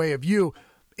natural way of you,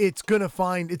 you're gonna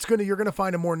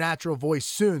find a more natural voice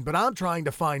soon. But I'm trying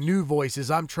to find new voices.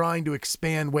 I'm trying to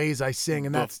expand ways I sing,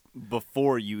 and that's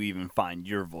before you even find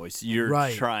your voice. You're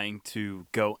Right. trying to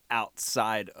go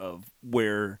outside of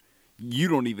where you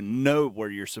don't even know where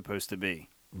you're supposed to be.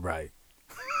 right.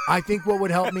 I think what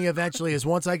would help me eventually is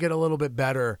once I get a little bit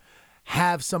better,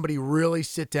 have somebody really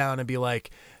sit down and be like,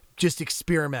 just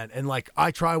experiment. And like,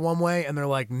 I try one way and they're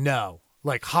like, no,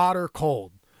 like hot or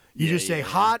cold. You just say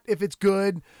hot if it's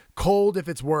good, cold if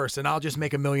it's worse. And I'll just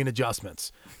make a million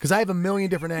adjustments because I have a million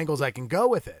different angles I can go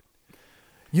with it.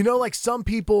 Like some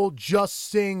people just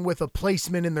sing with a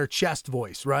placement in their chest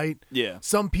voice, right? Yeah.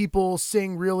 Some people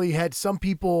sing really some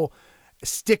people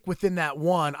stick within that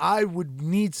one. I would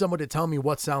need someone to tell me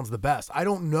what sounds the best. I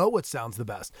don't know what sounds the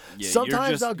best. Yeah,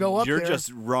 Sometimes I'll go up there. You're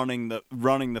just running the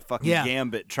fucking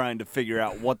gambit, trying to figure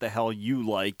out what the hell you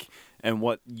like and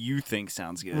what you think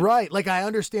sounds good. Right. Like I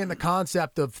understand the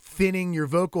concept of thinning your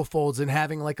vocal folds and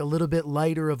having like a little bit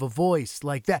lighter of a voice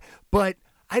like that. But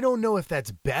I don't know if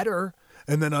that's better.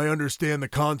 And then I understand the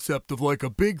concept of like a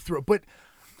big throat. But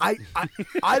I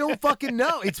don't fucking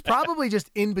know. It's probably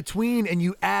just in between, and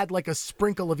you add like a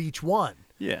sprinkle of each one.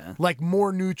 Yeah. Like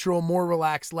more neutral, more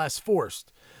relaxed, less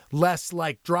forced, less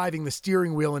like driving the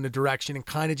steering wheel in a direction and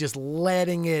kind of just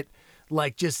letting it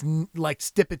like just like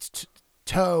stip its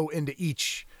toe into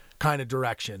each kind of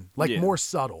direction, like more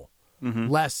subtle,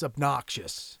 less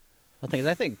obnoxious. The thing is,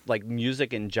 I think like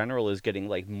music in general is getting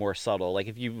like more subtle. Like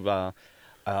if you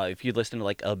listen to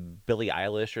like a Billie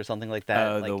Eilish or something like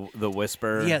that, like, the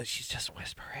whisper. yeah, she's just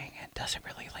whispering and doesn't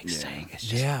really like sing. It's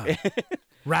just Yeah.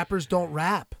 Rappers don't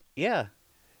rap. yeah.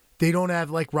 They don't have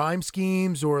like rhyme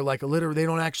schemes or like they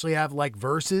don't actually have like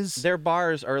verses. Their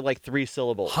bars are like 3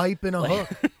 syllables. Hype and a hook.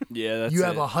 Yeah, that's You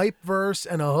have a hype verse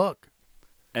and a hook.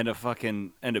 and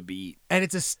a beat. And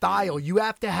it's a style. You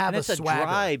have to have And it's a swagger.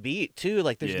 dry beat too.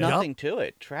 Like there's Yeah. nothing to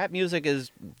it. Trap music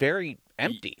is very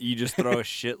empty. You just throw a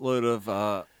shitload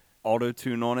of auto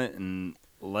tune on it and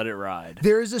let it ride.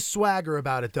 There is a swagger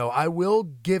about it, though. I will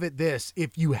give it this.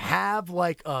 If you have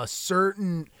like a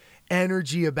certain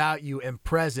energy about you and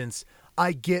presence,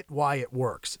 I get why it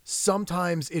works.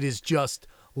 Sometimes it is just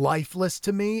lifeless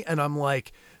to me, and I'm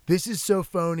like, this is so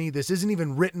phony. This isn't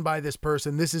even written by this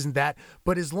person. This isn't that.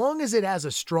 But as long as it has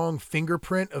a strong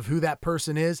fingerprint of who that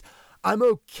person is, I'm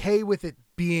okay with it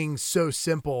being so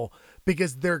simple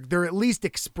because they're at least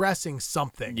expressing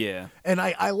something. Yeah. And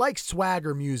I like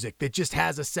swagger music that just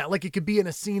has a sound. Like it could be in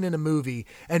a scene in a movie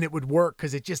and it would work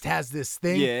because it just has this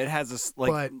thing. Yeah, it has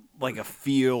like a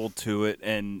feel to it,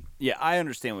 and yeah, I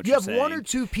understand what You you're have saying. one or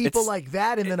two people It's- like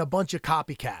that and then a bunch of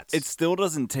copycats. It still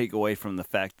doesn't take away from the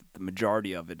fact that the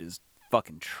majority of it is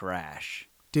fucking trash.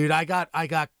 Dude, I got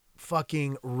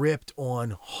fucking ripped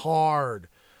on hard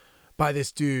by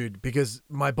this dude because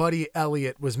my buddy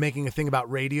Elliot was making a thing about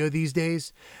radio these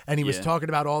days, and he was Yeah. talking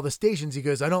about all the stations. He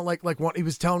goes, I don't like one. He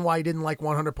was telling why he didn't like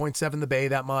 100.7 The Bay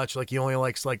that much. Like he only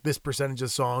likes like this percentage of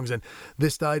songs, and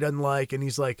this guy doesn't like. And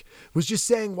he's like, was just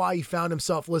saying why he found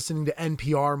himself listening to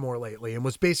NPR more lately, and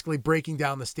was basically breaking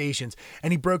down the stations.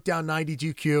 And he broke down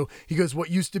 92Q. He goes, what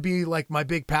used to be like my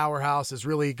big powerhouse has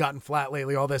really gotten flat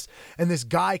lately. All this, and this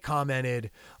guy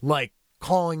commented like,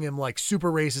 calling him like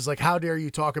super racist, like how dare you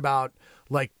talk about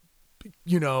like,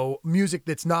 you know, music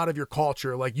that's not of your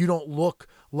culture, like you don't look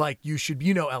like you should,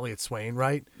 you know, Elliot Swain,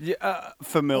 right? Yeah,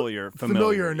 familiar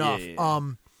enough.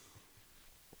 Yeah.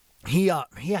 He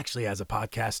actually has a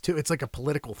podcast too. It's like a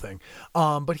political thing.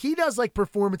 But he does like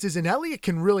performances, and Elliot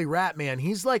can really rap, man.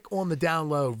 He's like on the down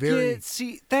low, very. Yeah,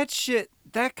 see,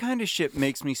 that kind of shit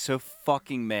makes me so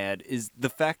fucking mad, is the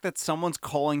fact that someone's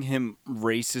calling him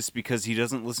racist because he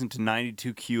doesn't listen to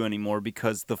 92Q anymore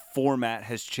because the format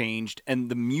has changed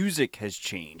and the music has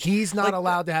changed. He's not Like,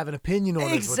 allowed to have an opinion on it.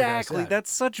 is what the guy Exactly. said.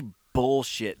 That's such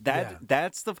bullshit. Yeah.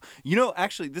 That's the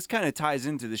actually this kind of ties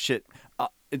into the shit.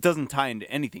 It doesn't tie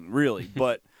into anything really,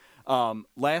 but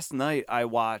last night I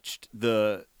watched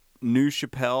the new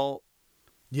Chappelle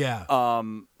yeah.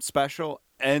 special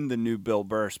and the new Bill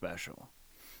Burr special.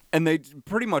 And they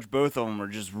pretty much both of them are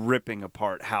just ripping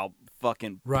apart how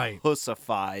fucking Right.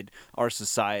 pussified our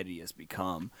society has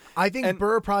become. I think and-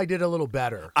 Burr probably did a little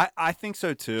better. I think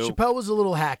so too. Chappelle was a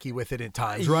little hacky with it at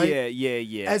times, right?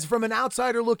 Yeah. As from an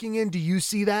outsider looking in, do you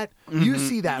see that? You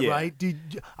see that, yeah. right?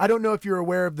 I don't know if you're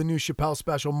aware of the new Chappelle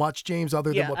special much, James,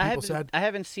 other than what people said. I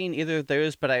haven't seen either of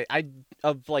those, but I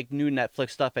of like new Netflix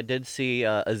stuff, I did see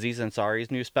Aziz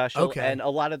Ansari's new special, Okay. and a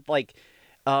lot of like.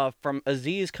 From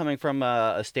Aziz coming from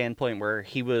a standpoint where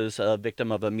he was a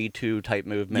victim of a Me Too type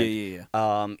movement.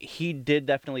 Yeah. He did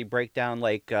definitely break down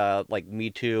like Me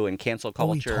Too and cancel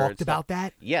Oh, he culture. and talked stuff. about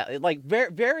that? Yeah, like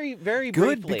very, very, very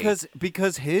Good briefly.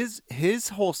 because his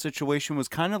whole situation was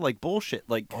kind of like bullshit.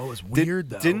 Like, Oh, it was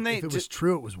weird, though. Didn't they? If it was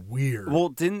true, it was weird.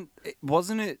 Well,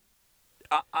 wasn't it?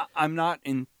 I'm not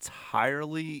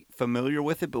entirely familiar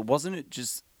with it, but wasn't it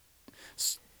just?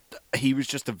 He was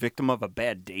just a victim of a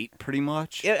bad date, pretty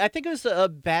much. I think it was a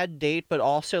bad date, but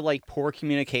also like poor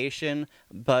communication.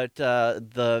 But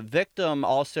the victim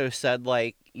also said,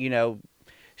 like, you know,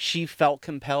 she felt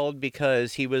compelled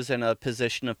because he was in a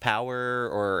position of power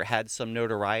or had some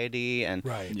notoriety, and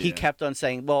Right. he Yeah. kept on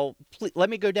saying, "Well, let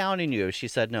me go down on you." She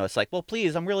said, "No." It's like, "Well,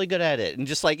 please, I'm really good at it," and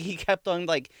just like he kept on,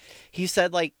 like, he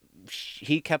said, like,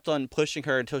 he kept on pushing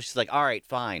her until she's like, "All right,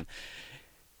 fine,"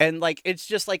 and like it's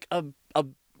just like a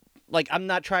like, I'm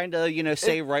not trying to, you know,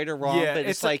 say right or wrong, Yeah, but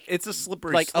it's like like it's a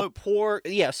slippery like slope.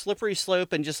 slippery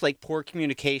slope, and just like poor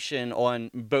communication on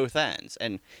both ends.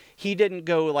 And he didn't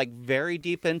go like very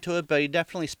deep into it, but he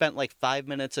definitely spent like 5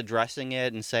 minutes addressing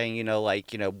it and saying, you know,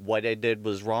 like, you know, what I did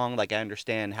was wrong. Like, I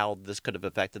understand how this could have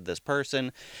affected this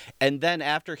person. And then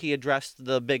after he addressed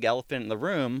the big elephant in the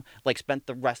room, like, spent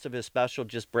the rest of his special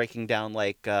just breaking down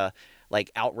like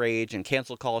outrage and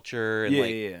cancel culture and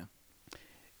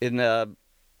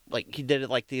like he did it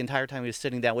like the entire time he was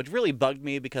sitting down, which really bugged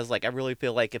me because like I really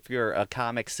feel like if you're a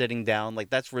comic sitting down, like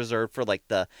that's reserved for like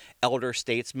the elder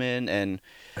statesmen, and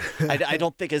I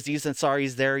don't think Aziz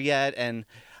Ansari's there yet, and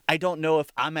I don't know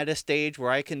if I'm at a stage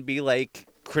where I can be like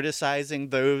criticizing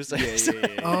those.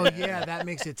 Oh yeah, that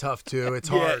makes it tough too. It's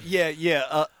hard.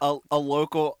 Yeah. A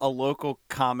local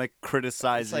comic It's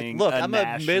criticizing. like, look, a I'm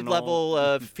national... a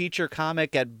mid-level feature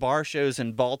comic at bar shows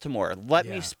in Baltimore. Let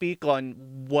Yeah. me speak on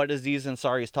what Aziz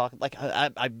Ansari is talking. Like,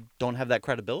 I don't have that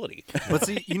credibility. But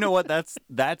see, you know what?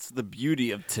 That's the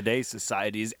beauty of today's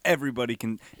society is everybody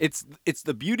can. It's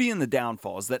the beauty and the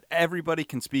downfall is that everybody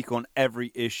can speak on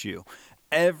every issue.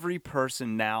 Every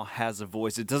person now has a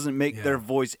voice. It doesn't make their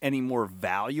voice any more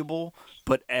valuable,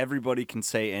 but everybody can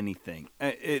say anything.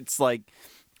 It's like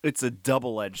it's a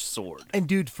double-edged sword. And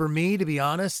dude, for me, to be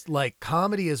honest, like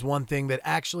comedy is one thing that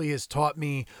actually has taught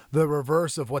me the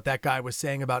reverse of what that guy was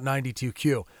saying about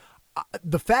 92Q.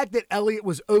 The fact that Elliot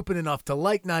was open enough to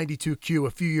like 92Q a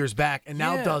few years back and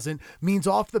now doesn't means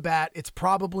off the bat it's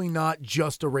probably not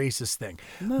just a racist thing.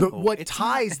 No, what it's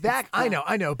ties not. that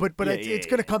I know, but Yeah, it's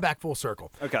going to come back full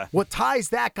circle. Okay. What ties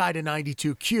that guy to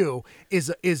 92Q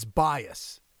is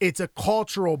bias. It's a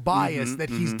cultural bias that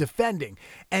he's defending.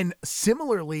 And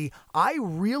similarly, I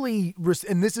really,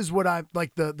 and this is what I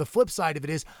like, the flip side of it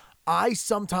is, I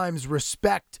sometimes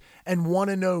respect and want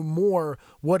to know more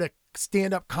what a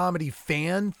stand-up comedy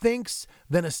fan thinks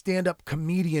than a stand-up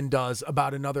comedian does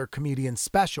about another comedian's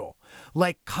special.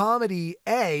 Like comedy,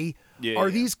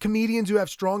 are these comedians who have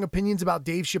strong opinions about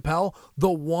Dave Chappelle the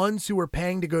ones who are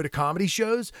paying to go to comedy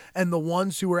shows and the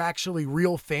ones who are actually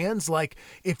real fans? Like,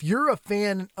 if you're a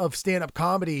fan of stand-up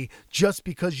comedy just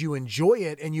because you enjoy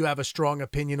it and you have a strong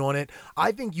opinion on it,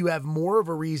 I think you have more of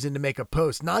a reason to make a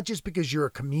post, not just because you're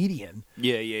a comedian.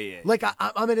 Yeah. Like,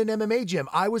 I'm at an MMA gym.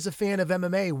 I was a fan of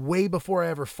MMA way before I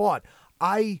ever fought.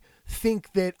 I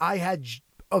think that I had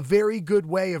a very good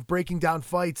way of breaking down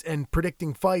fights and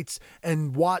predicting fights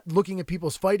and looking at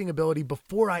people's fighting ability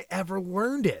before I ever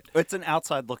learned it. It's an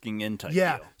outside looking in type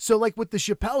Yeah. deal. So like with the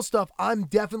Chappelle stuff, I'm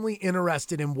definitely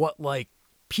interested in what like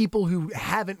people who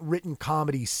haven't written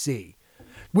comedy see.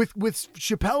 With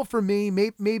Chappelle, for me,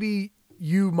 maybe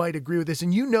you might agree with this,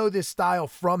 and you know this style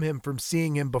from him from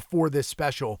seeing him before this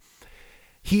special.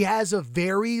 He has a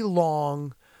very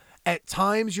long, at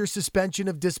times your suspension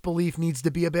of disbelief needs to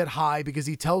be a bit high because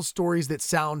he tells stories that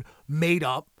sound made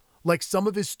up. Like some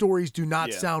of his stories do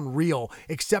not sound real,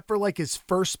 except for like his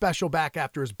first special back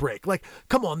after his break. Like,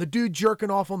 come on, the dude jerking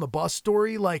off on the bus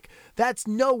story. Like, that's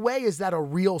no way is that a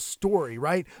real story,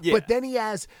 right? Yeah. But then he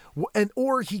has,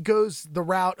 or he goes the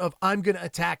route of I'm going to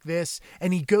attack this.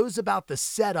 And he goes about the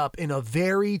setup in a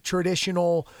very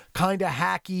traditional, kind of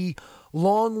hacky,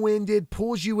 long-winded,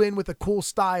 pulls you in with a cool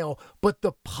style, but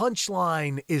the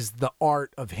punchline is the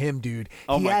art of him, dude.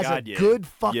 Oh he my has God, a yeah. good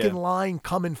fucking Yeah. line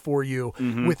coming for you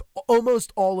with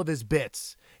almost all of his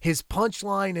bits. His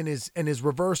punchline and his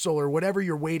reversal or whatever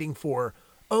you're waiting for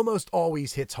almost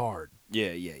always hits hard.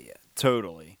 Yeah.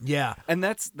 Totally. Yeah. And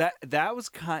that was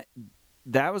kind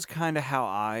of how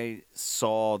I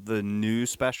saw the new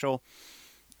special.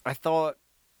 I thought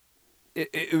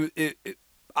it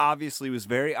obviously was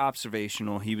very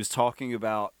observational. He was talking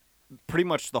about pretty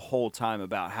much the whole time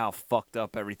about how fucked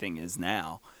up everything is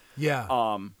now. Yeah.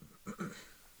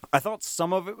 I thought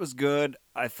some of it was good.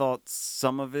 I thought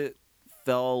some of it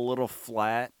fell a little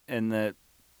flat and that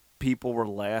people were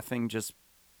laughing just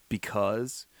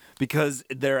because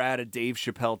they're at a Dave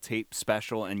Chappelle tape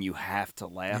special and you have to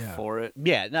laugh for it.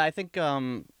 Yeah, no, I think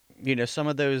some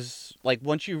of those, like,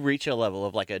 once you reach a level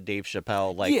of like a Dave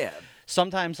Chappelle, like,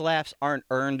 sometimes laughs aren't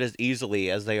earned as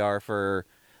easily as they are for,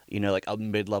 like a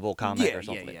mid-level comic or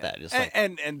something like that. It's like,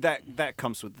 and that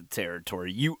comes with the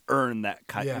territory. You earn that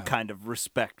kind of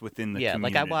respect within the community.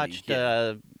 like I watched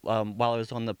while I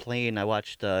was on the plane, I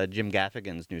watched Jim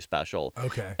Gaffigan's new special.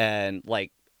 Okay. And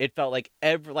like it felt like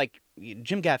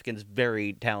Jim Gaffigan's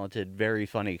very talented, very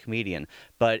funny comedian,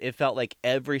 but it felt like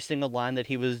every single line that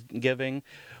he was giving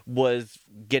was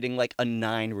getting like a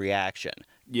 9 reaction.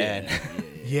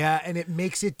 Yeah, and it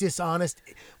makes it dishonest.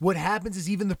 What happens is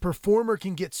even the performer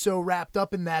can get so wrapped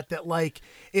up in that like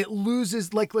it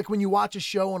loses like when you watch a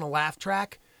show on a laugh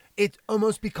track, it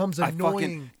almost becomes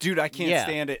annoying. Dude, I can't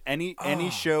stand it. Any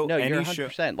show, no, any you're show.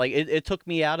 100%. Like it took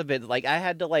me out of it. Like I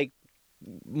had to like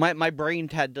my brain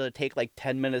had to take like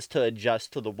 10 minutes to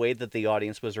adjust to the way that the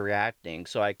audience was reacting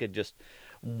so I could just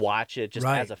watch it just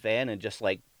as a fan and just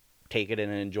like take it in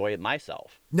and enjoy it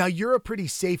myself. Now, you're a pretty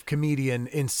safe comedian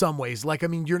in some ways. Like, I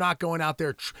mean, you're not going out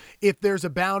there if there's a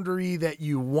boundary that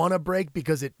you want to break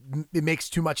because it makes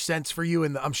too much sense for you,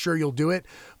 and I'm sure you'll do it.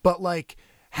 But like,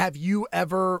 have you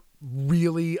ever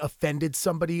really offended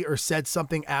somebody or said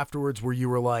something afterwards where you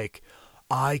were like,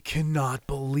 I cannot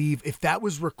believe if that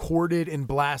was recorded and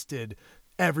blasted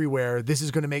everywhere. This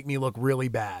is going to make me look really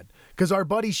bad. Because our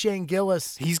buddy Shane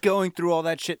Gillis, He's going through all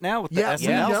that shit now with the yeah, SNL we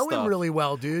know stuff. him really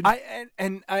well, dude.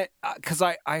 Because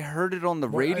I heard it on the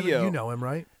radio. You know him,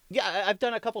 right? Yeah, I've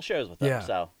done a couple shows with them. Yeah.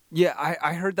 So Yeah,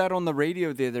 I heard that on the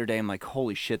radio the other day. I'm like,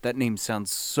 holy shit, that name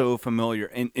sounds so familiar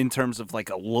in terms of like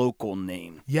a local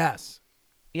name. Yes.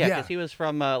 yeah, Yeah. because he was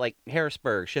from like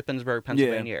Harrisburg, Shippensburg,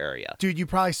 Pennsylvania area. Dude, you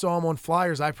probably saw him on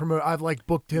flyers. I've like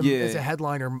booked him as a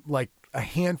headliner like a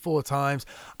handful of times.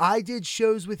 I did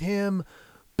shows with him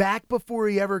back before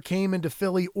he ever came into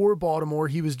Philly or Baltimore.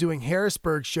 He was doing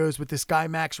Harrisburg shows with this guy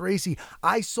Max Racy.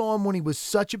 I saw him when he was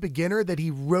such a beginner that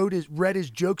he read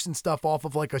his jokes and stuff off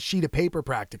of like a sheet of paper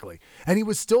practically. And he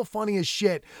was still funny as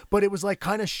shit, but it was like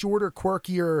kind of shorter,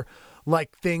 quirkier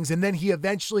like things. And then he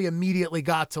eventually immediately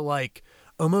got to like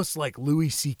almost like Louis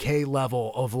C.K.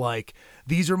 level of like,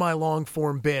 these are my long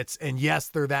form bits, and yes,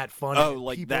 they're that funny. Oh,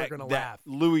 like people that, are gonna that laugh.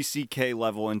 Louis C.K.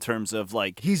 level in terms of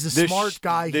like He's a this smart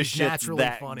guy, This he's shit's naturally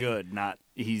that funny. good, not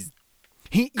he's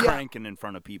He cranking in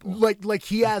front of people. like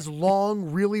he has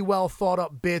long, really well thought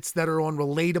up bits that are on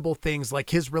relatable things, like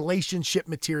his relationship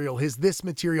material, his this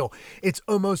material. It's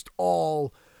almost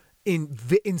all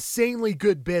insanely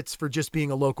good bits for just being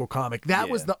a local comic.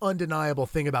 That was the undeniable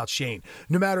thing about Shane.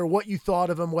 No matter what you thought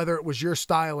of him, whether it was your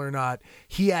style or not,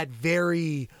 he had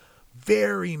very,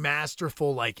 very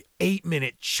masterful, like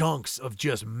 8-minute chunks of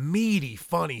just meaty,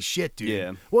 funny shit, dude.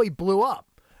 Yeah. Well, he blew up.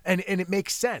 And it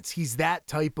makes sense. He's that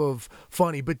type of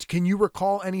funny. But can you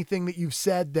recall anything that you've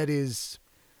said that is...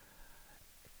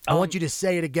 I want you to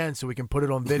say it again so we can put it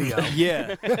on video.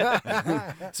 Yeah.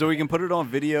 So we can put it on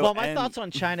video. Well, my and thoughts on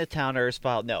Chinatown are as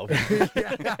follows. No.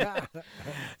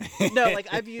 No, like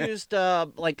I've used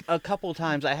like a couple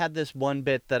times. I had this one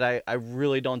bit that I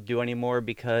really don't do anymore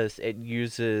because it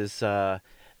uses an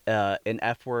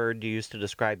F word used to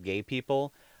describe gay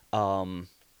people. or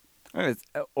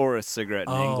a cigarette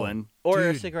in England. Or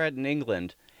a Dude. cigarette in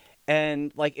England.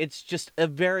 And like it's just a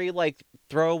very like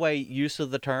throwaway use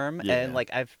of the term. Yeah. And like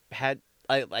I've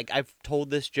told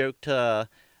this joke to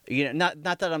not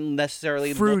that I'm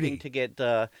necessarily Fruity. looking to get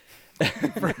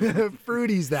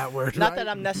Fruity's that word, not right? that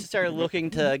I'm necessarily looking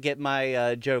to get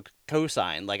my joke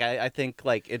co-signed. Like I think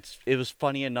like it was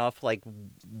funny enough like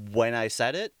when I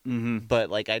said it, but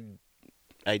like I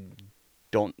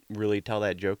don't really tell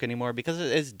that joke anymore because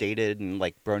it's dated and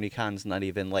like BronyCon's not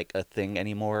even like a thing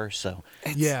anymore. So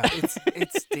Yeah.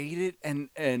 It's dated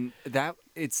and that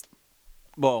it's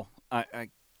well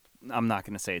I'm not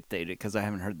gonna say it's dated because I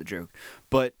haven't heard the joke,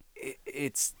 but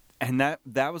it's and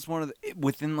that was one of the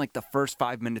within like the first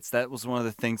 5 minutes that was one of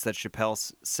the things that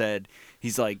Chappelle said.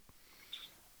 He's like,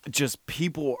 just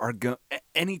people are going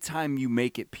anytime you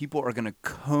make it, people are gonna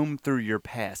comb through your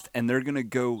past and they're gonna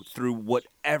go through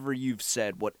whatever you've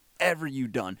said, whatever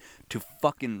you've done to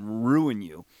fucking ruin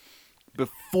you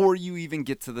before you even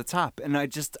get to the top. And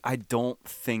I don't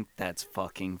think that's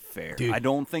fucking fair. Dude. I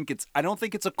don't think it's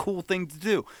a cool thing to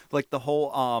do. Like the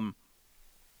whole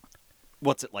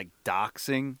what's it like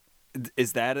doxing?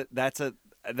 Is that's a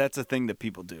thing that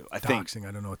people do. I think Doxing,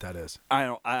 I don't know what that is.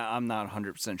 I'm not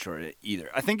 100% sure either.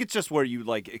 I think it's just where you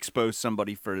like expose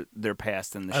somebody for their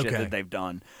past and the shit Okay. that they've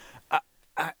done.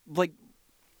 I like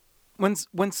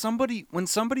when somebody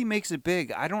makes it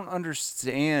big, I don't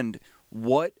understand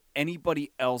what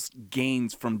anybody else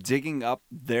gains from digging up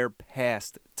their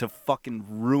past to fucking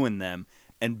ruin them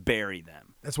and bury them.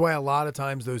 That's why a lot of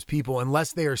times those people,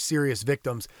 unless they are serious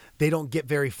victims, they don't get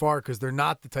very far because they're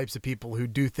not the types of people who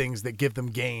do things that give them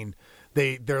gain.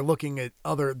 They're looking at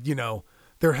other,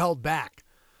 they're held back.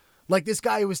 Like this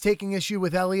guy who was taking issue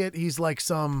with Elliot, he's like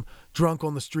some drunk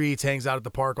on the streets, hangs out at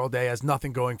the park all day, has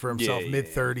nothing going for himself,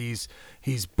 mid-30s.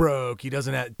 He's broke. He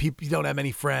don't have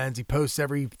any friends. He posts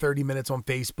every 30 minutes on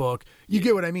Facebook. You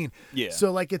get what I mean? Yeah.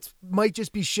 So like might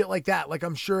just be shit like that. Like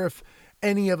I'm sure if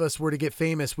any of us were to get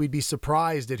famous, we'd be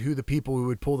surprised at who the people who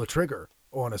would pull the trigger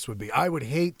on us would be. I would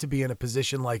hate to be in a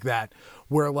position like that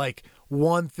where like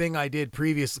one thing I did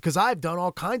previous, because I've done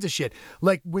all kinds of shit.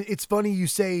 Like it's funny you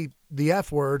say the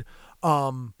F word.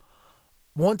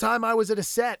 One time I was at a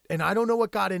set and I don't know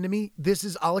what got into me.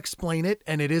 I'll explain it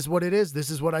and it is what it is. This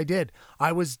is what I did.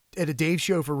 I was at a Dave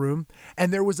Schofer room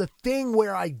and there was a thing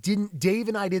where Dave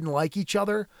and I didn't like each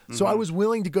other. So I was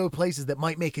willing to go places that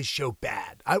might make his show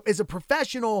bad. As a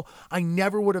professional, I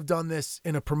never would have done this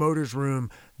in a promoter's room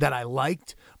that I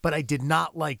liked, but I did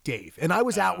not like Dave and I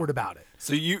was outward about it.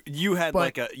 So you had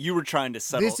But you were trying to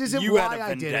settle. This isn't you why had a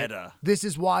I did it. vendetta. This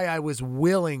is why I was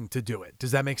willing to do it.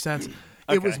 Does that make sense?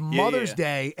 It was Okay. Yeah, Mother's yeah.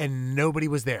 Day and nobody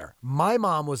was there. My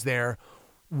mom was there.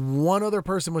 One other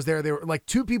person was there. They were like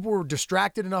two people were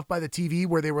distracted enough by the TV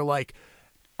where they were like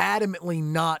adamantly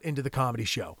not into the comedy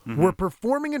show. We're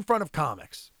performing in front of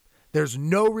comics. There's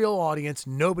no real audience.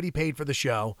 Nobody paid for the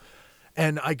show.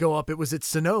 And I go up. It was at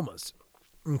Sonoma's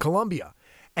in Columbia.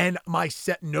 And my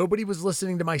set, nobody was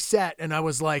listening to my set. And I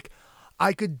was like,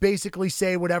 I could basically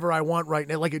say whatever I want right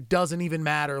now. Like, it doesn't even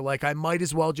matter. Like, I might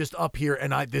as well just up here.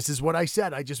 And this is what I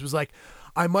said. I just was like,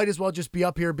 I might as well just be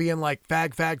up here being like,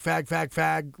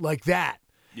 fag, like that.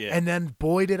 Yeah. And then,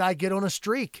 boy, did I get on a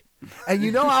streak. And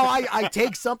you know how I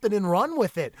take something and run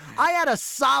with it. I had a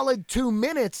solid 2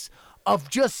 minutes of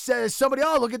just somebody,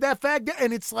 oh, look at that fag.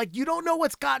 And it's like, you don't know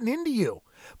what's gotten into you.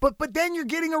 But then you're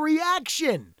getting a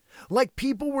reaction. Like,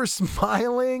 people were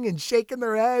smiling and shaking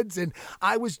their heads. And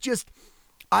I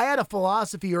had a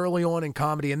philosophy early on in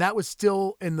comedy, and that was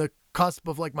still in the cusp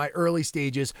of like my early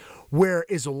stages, where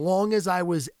as long as I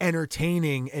was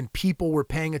entertaining and people were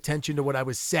paying attention to what I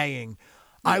was saying,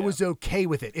 I was okay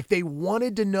with it. If they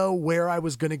wanted to know where I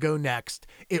was going to go next,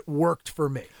 it worked for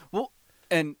me. Well,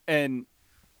 and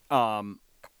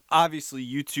obviously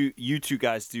you two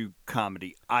guys do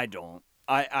comedy. I don't.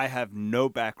 I have no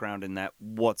background in that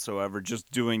whatsoever. Just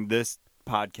doing this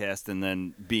podcast and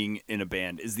then being in a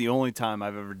band is the only time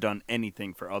I've ever done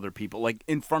anything for other people, like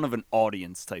in front of an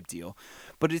audience type deal.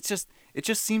 But it just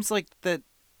seems like that.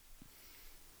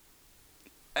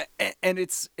 And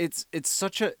it's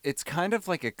kind of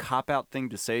like a cop-out thing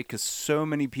to say, because so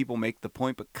many people make the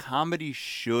point, but comedy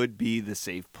should be the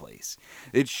safe place.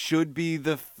 It should be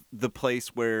the place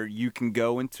where you can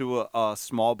go into a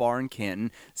small bar in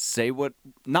Canton, say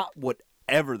not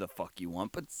whatever the fuck you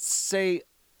want, but say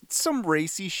some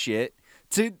racy shit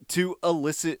to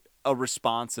elicit a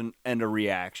response and a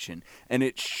reaction. And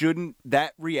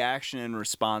that reaction and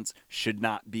response should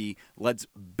not be, let's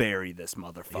bury this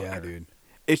motherfucker. Yeah, dude.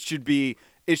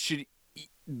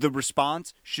 The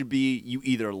response should be, you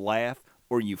either laugh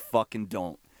or you fucking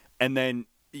don't. And then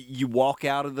you walk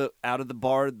out of the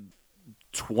bar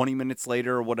 20 minutes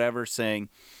later or whatever, saying,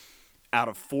 out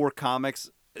of 4 comics,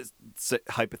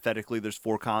 hypothetically there's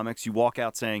 4 comics, you walk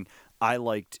out saying, I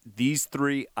liked these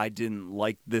 3, I didn't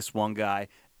like this one guy,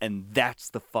 and that's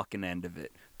the fucking end of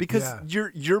it. Because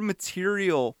your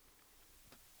material,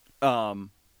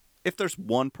 if there's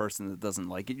one person that doesn't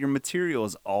like it, your material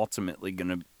is ultimately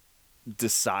going to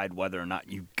decide whether or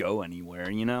not you go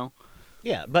anywhere, you know?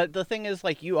 Yeah, but the thing is,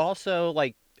 like, you also,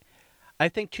 like, I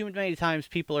think too many times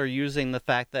people are using the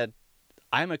fact that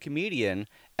I'm a comedian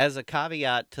as a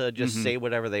caveat to just say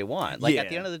whatever they want. Like, at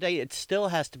the end of the day, it still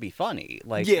has to be funny.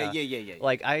 Like, Yeah.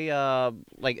 Like,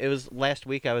 like, it was last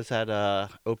week I was at a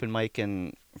open mic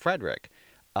in Frederick,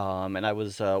 and I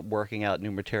was working out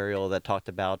new material that talked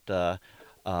about the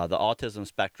autism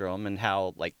spectrum and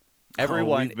how, like,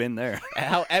 everyone we've been there.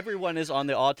 how everyone is on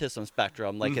the autism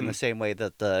spectrum, like in the same way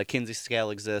that the Kinsey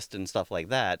scale exists and stuff like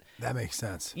that. That makes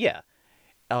sense. Yeah.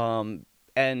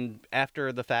 And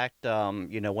after the fact,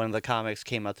 one of the comics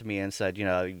came up to me and said,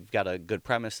 you've got a good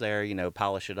premise there,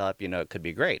 polish it up, it could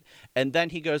be great. And then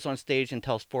he goes on stage and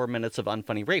tells 4 minutes of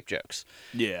unfunny rape jokes.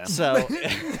 Yeah. So,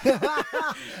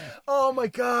 Oh my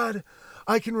God.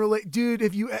 I can relate, dude.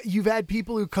 If you've had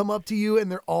people who come up to you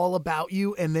and they're all about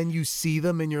you, and then you see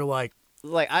them and you're like,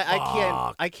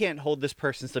 I can't hold this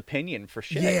person's opinion for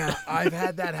shit. yeah, I've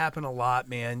had that happen a lot,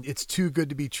 man. It's too good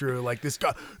to be true. Like, this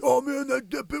guy, oh man,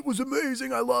 that bit was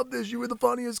amazing. I love this. You were the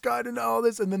funniest guy to know all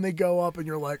this. And then they go up and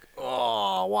you're like,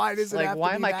 oh, why does it have to why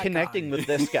be am I that connecting guy? with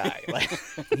this guy?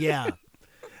 Yeah,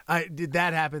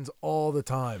 that happens all the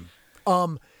time.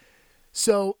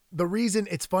 So the reason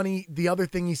it's funny, the other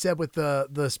thing he said with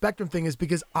the spectrum thing is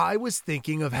because I was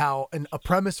thinking of how a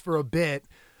premise for a bit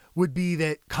would be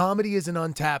that comedy is an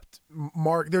untapped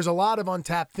mark. There's a lot of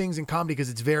untapped things in comedy because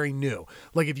it's very new.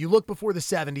 Like, if you look before the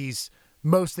 70s,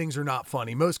 most things are not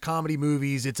funny. Most comedy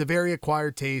movies, it's a very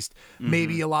acquired taste,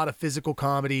 maybe a lot of physical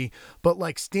comedy, but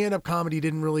like stand-up comedy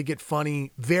didn't really get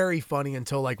very funny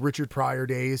until like Richard Pryor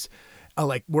days.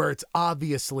 Like, where it's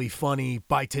obviously funny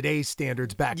by today's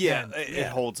standards back then. It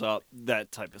holds up,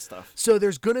 that type of stuff. So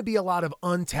there's going to be a lot of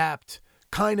untapped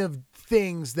kind of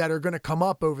things that are going to come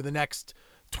up over the next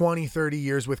 20, 30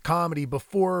 years with comedy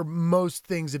before most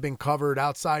things have been covered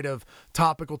outside of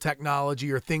topical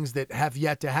technology or things that have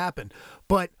yet to happen.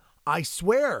 But I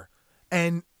swear,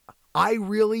 and I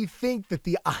really think that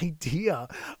the idea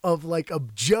of like a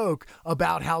joke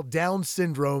about how Down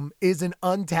syndrome is an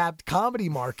untapped comedy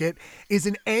market is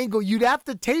an angle you'd have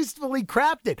to tastefully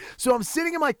craft it. So I'm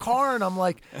sitting in my car and I'm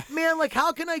like, man, like,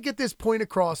 how can I get this point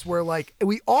across where like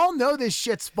we all know this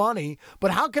shit's funny,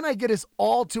 but how can I get us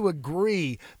all to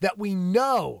agree that we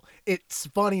know it's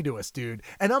funny to us, dude?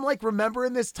 And I'm like,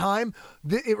 remembering this time,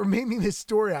 it reminded me of this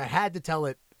story. I had to tell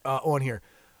it on here.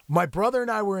 My brother and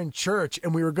I were in church,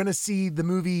 and we were going to see the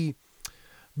movie.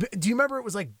 Do you remember it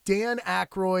was like Dan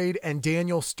Aykroyd and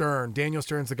Daniel Stern? Daniel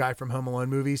Stern's the guy from Home Alone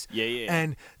movies. Yeah.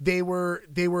 And they were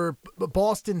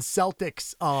Boston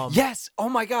Celtics. Yes. Oh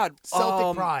my God.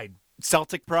 Celtic Pride.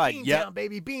 Celtic Pride. Beantown, Yeah.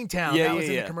 baby, Beantown. Yeah, That was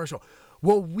in yeah. the commercial.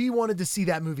 Well, we wanted to see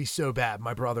that movie so bad.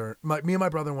 Me and my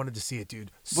brother wanted to see it, dude.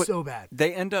 What- So bad.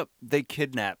 They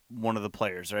kidnap one of the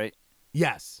players, right?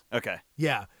 Yes. Okay.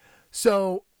 Yeah.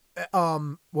 So,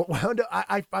 what wound up,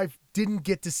 I didn't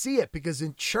get to see it because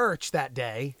in church that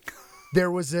day, there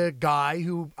was a guy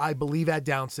who I believe had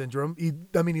Down syndrome. He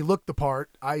looked the part.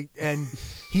 And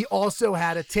he also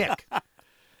had a tick,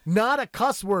 not a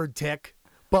cuss word tick,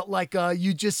 but like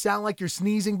you just sound like you're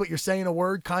sneezing, but you're saying a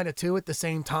word kind of too at the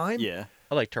same time. Yeah.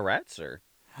 Oh, like Tourette's or?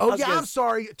 Oh was yeah, gonna I'm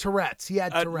sorry, Tourette's. He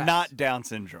had Tourette's. Not Down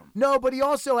syndrome. No, but he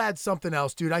also had something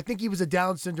else, dude. I think he was a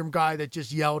Down syndrome guy that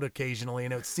just yelled occasionally,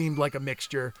 and it seemed like a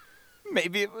mixture.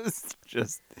 Maybe it was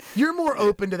just. You're more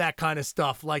open to that kind of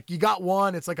stuff. Like you got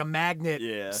one, it's like a magnet.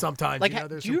 Yeah. Sometimes. Like,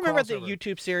 there's do you some remember the crossover.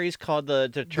 YouTube series called the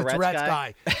The Tourette's, Tourette's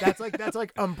guy? guy? That's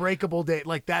like Unbreakable Day.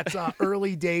 Like that's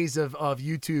early days of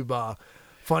YouTube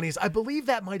funnies. I believe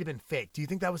that might have been fake. Do you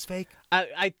think that was fake?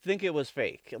 I think it was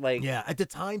fake. Like, Yeah. At the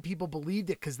time, people believed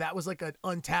it because that was like an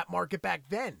untapped market back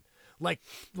then. Like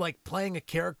playing a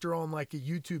character on like a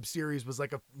YouTube series was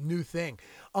like a new thing.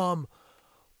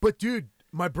 But dude,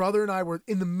 my brother and I were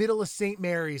in the middle of St.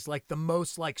 Mary's, like the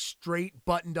most like straight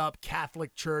buttoned up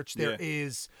Catholic church there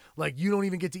is. Like you don't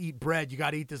even get to eat bread. You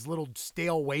got to eat this little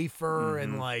stale wafer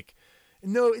and like,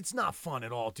 no, it's not fun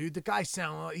at all, dude. The guy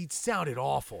sounded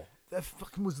awful. That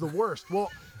fucking was the worst.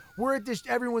 Well, we're at this,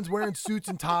 everyone's wearing suits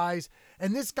and ties,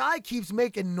 and this guy keeps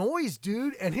making noise,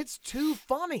 dude, and it's too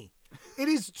funny. It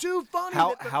is too funny.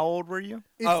 How old were you?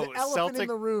 It's the elephant in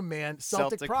the room, man.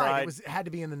 Celtic Pride. It had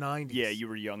to be in the 90s. Yeah, you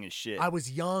were young as shit. I was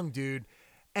young, dude.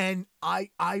 And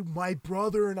my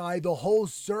brother and I, the whole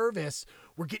service,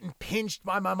 were getting pinched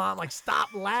by my mom, like,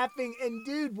 stop laughing. And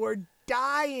dude, we're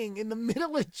dying in the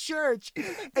middle of church.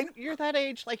 And you're that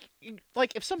age. Like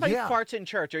if somebody Yeah. farts in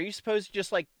church, are you supposed to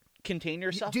just like contain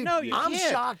yourself? dude, No, you I'm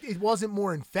can't. shocked it wasn't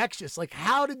more infectious. Like,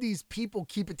 how did these people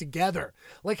keep it together?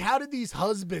 Like, how did these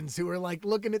husbands who are like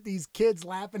looking at these kids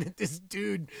laughing at this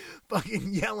dude fucking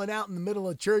yelling out in the middle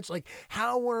of church, like,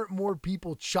 how weren't more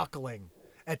people chuckling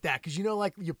at that? Because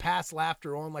like you pass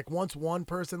laughter on, like once one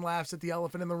person laughs at the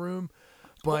elephant in the room,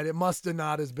 but it must have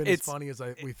not as been as funny as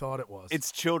we thought it was.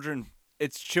 It's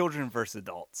children versus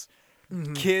adults.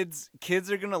 Mm-hmm.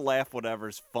 Kids are gonna laugh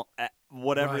whatever's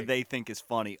whatever Right. they think is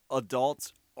funny.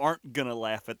 Adults aren't gonna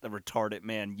laugh at the retarded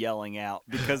man yelling out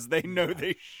because they know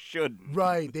they shouldn't.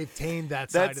 right. They've tamed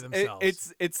that side of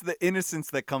themselves. It's the innocence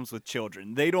that comes with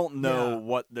children. They don't know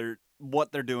Yeah.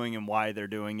 what they're doing and why they're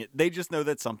doing it. They just know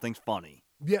that something's funny.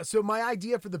 Yeah, so my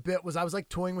idea for the bit was I was like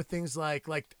toying with things like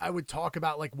I would talk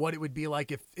about like what it would be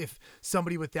like if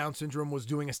somebody with Down syndrome was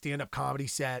doing a stand-up comedy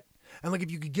set, and like if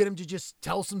you could get him to just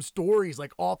tell some stories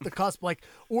like off the cusp, like,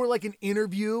 or like an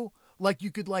interview, like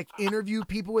you could like interview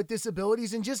people with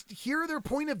disabilities and just hear their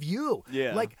point of view.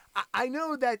 Yeah. Like I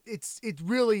know that it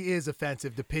really is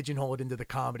offensive to pigeonhole it into the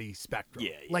comedy spectrum.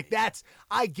 Yeah, Like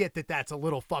I get that that's a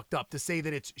little fucked up to say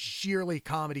that it's sheerly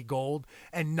comedy gold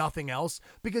and nothing else,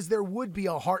 because there'd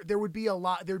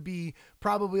be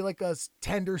probably like a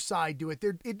tender side to it.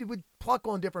 It would pluck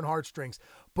on different heartstrings,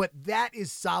 but that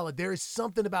is solid. There is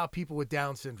something about people with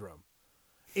Down syndrome.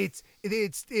 It's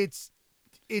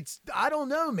I don't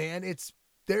know, man.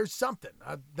 There's something.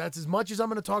 That's as much as I'm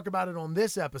going to talk about it on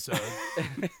this episode,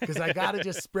 because I got to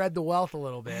just spread the wealth a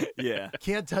little bit. Yeah.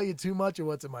 Can't tell you too much of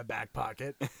what's in my back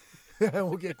pocket.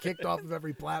 We'll get kicked off of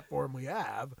every platform we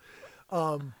have.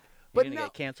 You're But gonna no,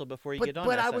 get canceled before you but get on.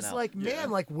 I was SNL. like,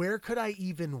 man, like where could I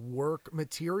even work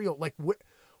material? Like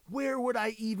where would I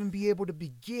even be able to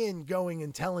begin going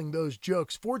and telling those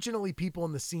jokes? Fortunately, people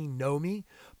in the scene know me,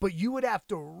 but you would have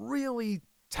to really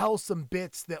tell some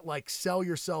bits that like sell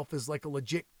yourself as like a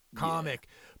legit comic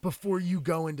before you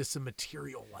go into some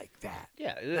material like that.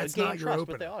 yeah, that's gain not your trust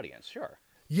opener. with the audience. Sure.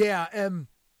 Yeah,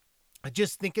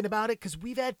 just thinking about it, because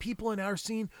we've had people in our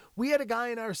scene. We had a guy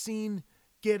in our scene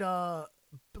get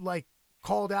like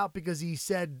called out because he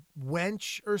said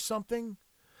wench or something,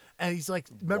 and he's like,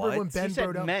 remember What? when Ben He said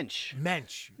Brodo? mensch.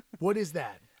 Mensch. What is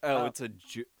that? Oh, it's a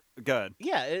good.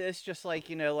 Yeah, it's just like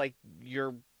like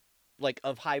you're like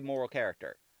of high moral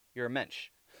character. You're a mensch.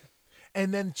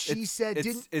 And then she said,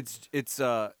 didn't It's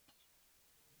a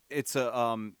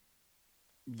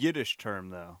Yiddish term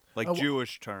though, like Oh,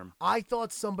 Jewish term. I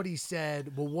thought somebody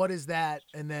said, well, what is that?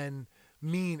 And then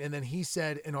mean, and then he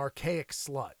said an archaic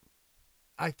slut.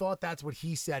 I thought that's what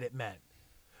he said it meant.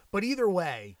 But either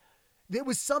way, There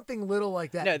was something little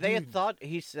like that. No, they Dude. had thought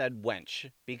he said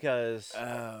wench because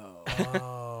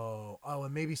Oh,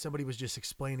 and maybe somebody was just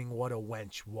explaining what a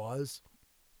wench was.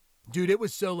 Dude, it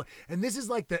was so. And this is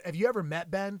like have you ever met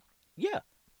Ben? yeah.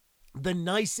 The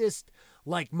nicest,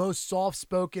 like most soft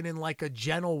spoken in like a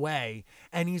gentle way.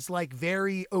 And he's like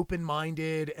very open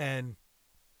minded. And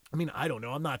I mean, I don't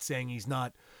know. I'm not saying he's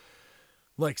not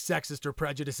like sexist or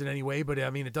prejudiced in any way, but I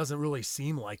mean, it doesn't really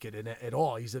seem like it at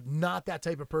all. He's not that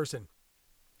type of person.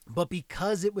 But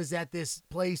because it was at this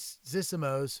place,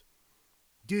 Zissimo's,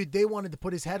 dude, they wanted to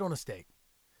put his head on a stake.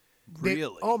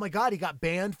 Really? Oh my God, he got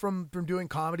banned from doing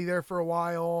comedy there for a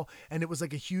while, and it was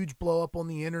like a huge blow up on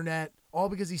the internet, all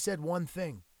because he said one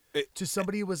thing to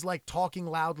somebody who was like talking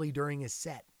loudly during his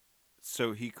set.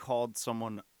 So he called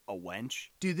someone a wench?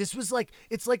 Dude, this was like,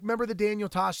 it's like, remember the Daniel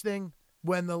Tosh thing?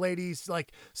 When the lady's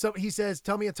like, so he says,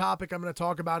 tell me a topic, I'm going to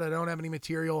talk about it, I don't have any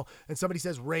material. And somebody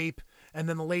says rape, and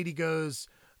then the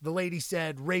lady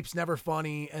said, rape's never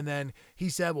funny. And then he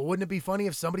said, well, wouldn't it be funny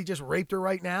if somebody just raped her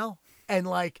right now? And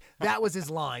like, that was his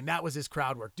line. That was his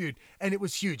crowd work, dude. And it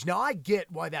was huge. Now I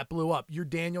get why that blew up. You're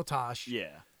Daniel Tosh.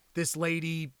 Yeah. This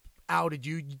lady outed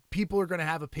you. People are going to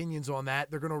have opinions on that.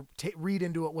 They're going to read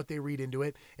into it what they read into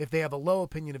it. If they have a low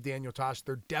opinion of Daniel Tosh,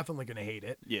 they're definitely going to hate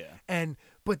it. Yeah.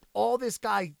 But all this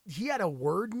guy, he had a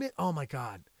word. Oh my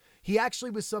God. He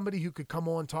actually was somebody who could come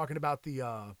on talking about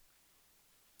the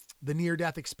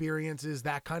near-death experiences,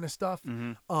 that kind of stuff.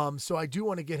 Mm-hmm. So I do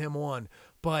want to get him on,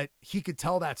 but he could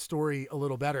tell that story a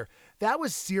little better. That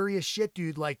was serious shit,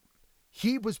 dude. Like,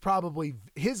 he was probably,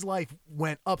 his life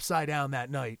went upside down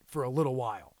that night for a little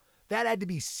while. That had to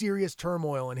be serious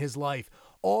turmoil in his life,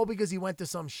 all because he went to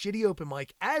some shitty open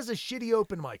mic as a shitty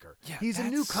open micer. Yeah, he's a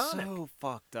new comic. So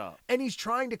fucked up. And he's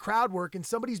trying to crowd work, and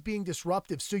somebody's being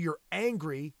disruptive, so you're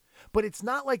angry. But it's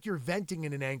not like you're venting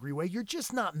in an angry way. You're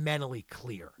just not mentally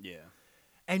clear. Yeah.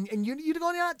 And you're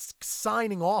not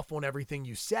signing off on everything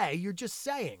you say. You're just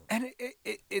saying. And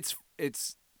it's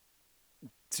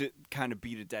to kind of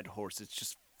beat a dead horse. It's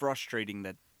just frustrating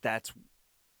that's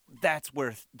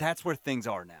where things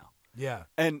are now. Yeah.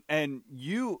 And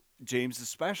you, James,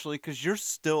 especially because you're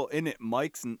still in it,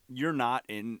 Mike's, and you're not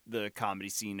in the comedy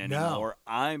scene anymore.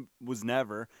 No. I was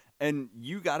never, and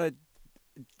you gotta.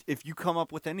 If you come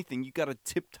up with anything, you got to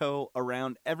tiptoe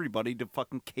around everybody to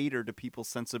fucking cater to people's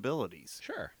sensibilities.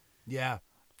 Sure. Yeah.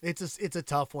 It's a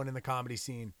tough one in the comedy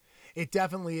scene. It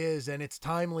definitely is, and it's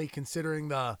timely considering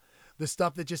the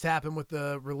stuff that just happened with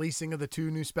the releasing of the 2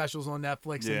 new specials on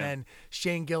Netflix, Yeah. and then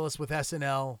Shane Gillis with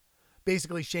SNL.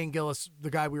 Basically, Shane Gillis, the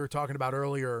guy we were talking about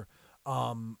earlier,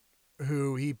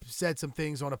 who he said some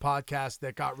things on a podcast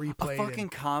that got replayed. A fucking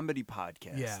comedy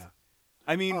podcast. Yeah.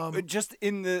 I mean, just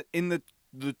in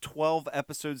the 12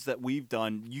 episodes that we've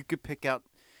done, you could pick out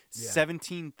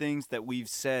 17 things that we've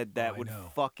said that would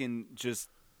fucking just,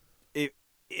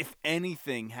 if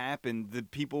anything happened, the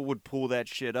people would pull that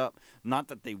shit up. Not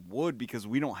that they would, because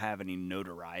we don't have any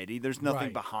notoriety. There's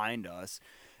nothing behind us.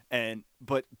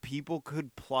 But people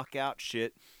could pluck out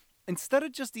shit instead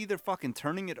of just either fucking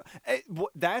turning it.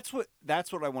 That's what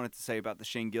I wanted to say about the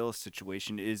Shane Gillis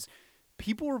situation is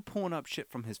people were pulling up shit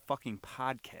from his fucking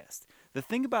podcast. The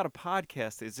thing about a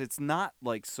podcast is it's not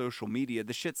like social media.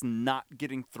 The shit's not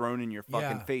getting thrown in your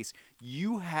fucking face.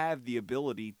 You have the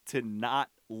ability to not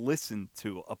listen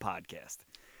to a podcast.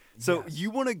 So you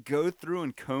want to go through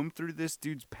and comb through this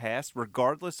dude's past,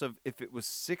 regardless of if it was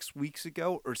 6 weeks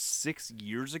ago or 6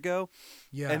 years ago,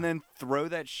 and then throw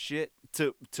that shit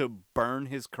to burn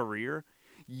his career?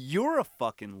 You're a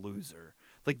fucking loser.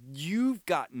 Like, you've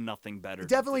got nothing better. It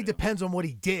definitely to do. depends on what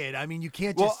he did. I mean, you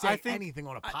can't just say anything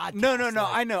on a podcast. No. Like,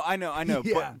 I know.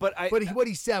 Yeah. But what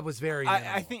he said was very.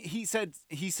 I think he said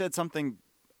something,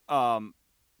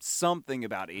 something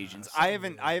about Asians. I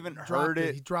haven't heard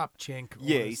it. He dropped chink.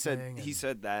 Yeah, he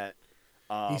said that.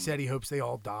 He said he hopes they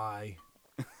all die.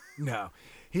 No,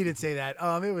 he didn't say that.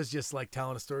 It was just like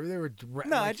telling a story. They were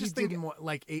I just think didn't want,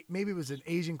 like maybe it was an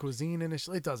Asian cuisine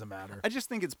initially. It doesn't matter. I just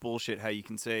think it's bullshit how you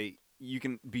can say you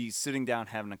can be sitting down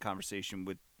having a conversation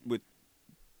with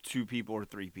 2 people or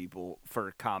 3 people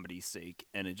for comedy's sake,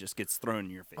 and it just gets thrown in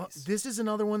your face. This is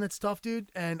another one that's tough,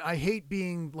 dude. And I hate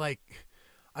being like,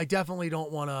 I definitely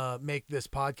don't want to make this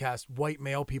podcast white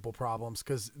male people problems,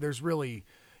 because there's really,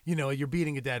 you're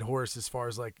beating a dead horse as far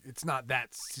as like, it's not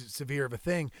that severe of a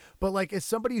thing. But like, as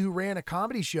somebody who ran a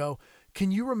comedy show, can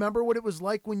you remember what it was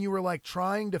like when you were like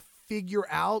trying to figure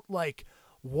out like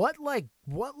what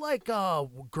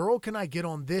girl can I get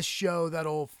on this show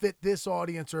that'll fit this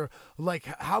audience, or like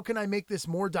how can I make this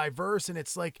more diverse? And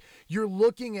it's like you're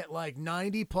looking at like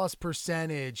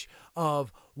 90+%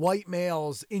 of white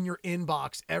males in your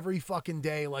inbox every fucking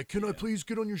day, like, can I please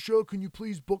get on your show? Can you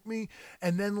please book me?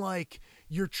 And then like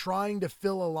you're trying to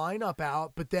fill a lineup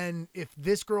out, but then if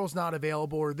this girl's not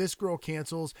available or this girl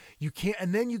cancels, you can't.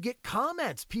 And then you get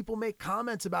comments. People make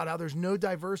comments about how there's no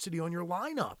diversity on your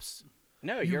lineups.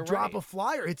 No, You you're drop right. a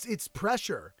flyer. It's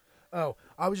pressure. Oh,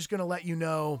 I was just gonna let you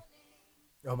know.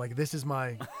 Oh my, this is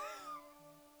my.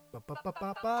 It's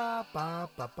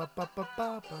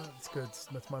good.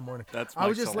 That's my morning. That's I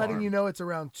was Mike's just letting alarm. you know it's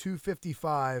around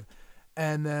 2:55,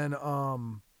 and then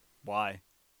Why?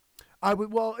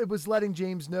 it was letting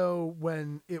James know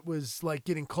when it was like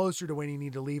getting closer to when he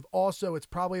needed to leave. Also, it's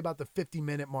probably about the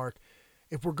 50-minute mark.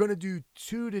 If we're gonna do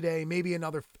 2 today, maybe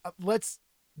another.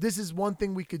 This is one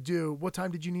thing we could do. What time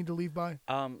did you need to leave by?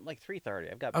 Like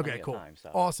 3:30. I've got plenty Okay, cool. of time.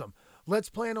 So. Awesome. Let's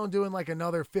plan on doing like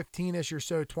another 15-ish or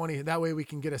so, 20. That way we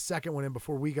can get a second one in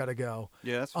before we got to go.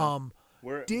 Yeah, that's fine.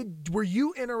 Were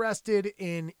you interested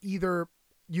in either?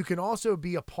 You can also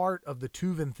be a part of the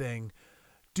Tuvan thing.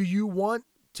 Do you want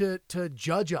to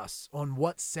judge us on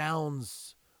what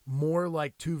sounds more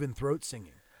like Tuvan throat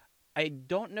singing? I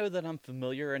don't know that I'm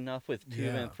familiar enough with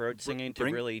tuba and throat singing to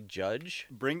really judge.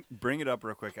 Bring it up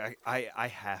real quick. I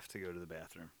have to go to the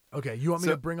bathroom. Okay, you want me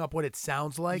to bring up what it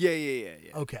sounds like? Yeah.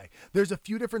 Okay, there's a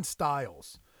few different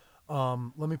styles.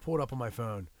 Let me pull it up on my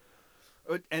phone.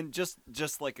 And just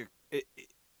like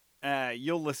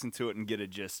you'll listen to it and get a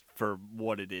gist for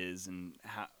what it is and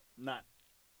how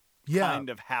kind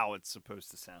of how it's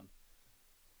supposed to sound.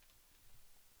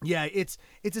 Yeah, it's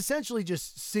essentially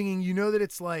just singing. You know that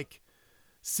it's like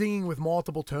singing with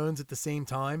multiple tones at the same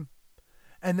time.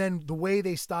 And then the way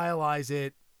they stylize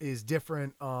it is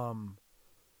different. I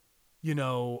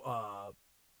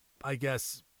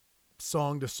guess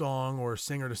song to song or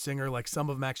singer to singer. Like some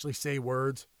of them actually say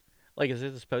words. Like, is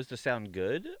it supposed to sound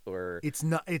good or? It's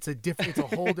not. It's a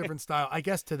whole different style. I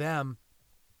guess to them,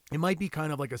 it might be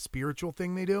kind of like a spiritual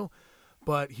thing they do.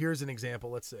 But here's an example.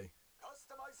 Let's see.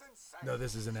 No,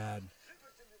 this is an ad.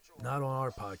 Not on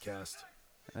our podcast.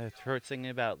 Throat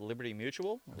singing about Liberty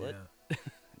Mutual? What? Yeah.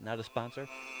 Not a sponsor?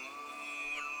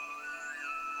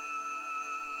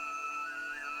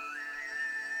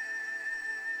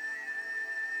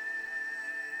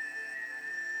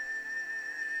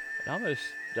 It almost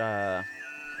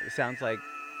sounds like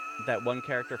that one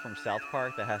character from South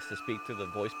Park that has to speak through the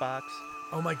voice box.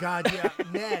 Oh my God, yeah,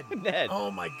 Ned. Ned.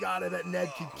 Oh my God, I bet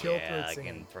Ned could kill Yeah, throat I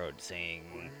singing. can throat sing.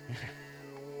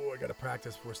 Ooh, I gotta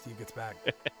practice before Steve gets back.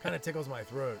 Kind of tickles my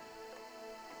throat.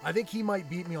 I think he might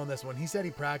beat me on this one. He said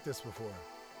he practiced before.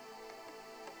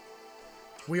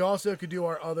 We also could do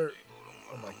our other.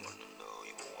 Oh my God.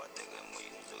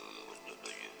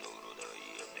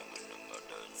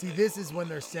 See, this is when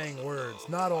they're saying words.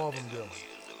 Not all of them do.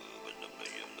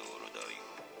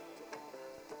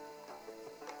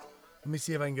 Let me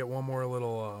see if I can get one more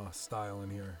little style in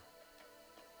here.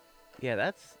 Yeah,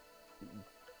 that's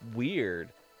weird.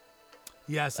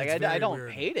 Yes, Like, it's very I don't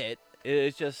weird. hate it.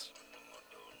 It's just.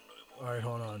 All right,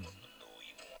 hold on.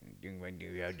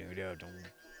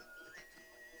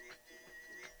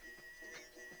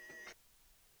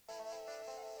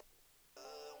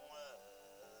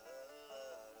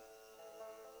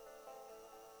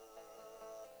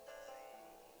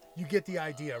 You get the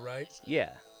idea, right?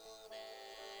 Yeah.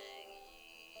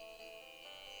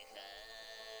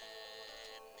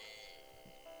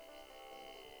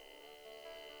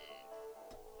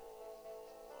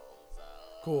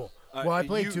 Cool. Well, I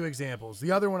played you- 2 examples.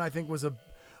 The other one I think was a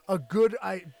good.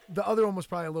 The other one was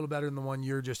probably a little better than the one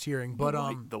you're just hearing. But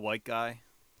the white guy,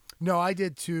 no, I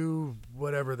did 2,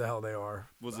 whatever the hell they are.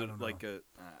 was I it don't know. like a?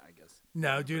 I guess.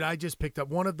 No, dude, I just picked up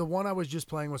one I was just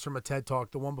playing was from a TED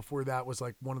Talk. The one before that was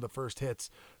like one of the first hits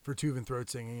for Tuvan throat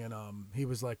singing, and he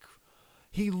was like,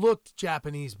 he looked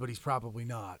Japanese, but he's probably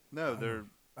not. No, they're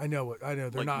I know they're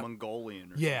like not.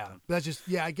 Mongolian or Yeah, something. that's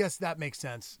just I guess that makes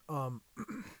sense.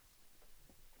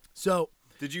 So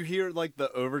Did you hear like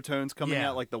the overtones coming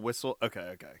Yeah. out, like the whistle?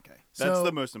 Okay. That's So-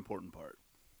 the most important part.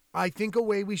 I think a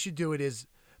way we should do it is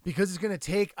because it's going to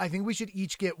take. I think we should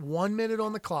each get 1 minute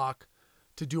on the clock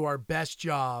to do our best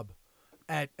job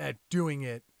at doing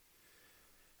it.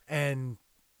 And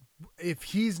if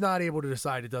he's not able to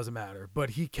decide, it doesn't matter.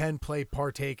 But he can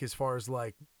partake as far as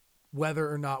like whether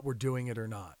or not we're doing it or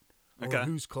not, or Okay.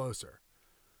 who's closer.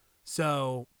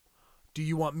 So, do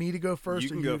you want me to go first? You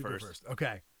can or go to first.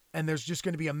 Okay. And there's just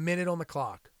going to be a minute on the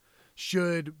clock.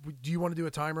 Do you want to do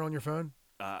a timer on your phone?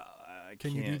 I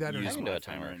Can you do can't that or use no? I can my do a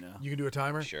phone timer. right now. You can do a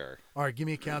timer? Sure. All right, give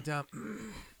me a countdown.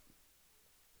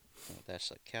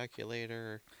 That's a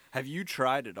calculator. Have you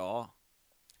tried it all?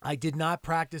 I did not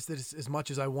practice this as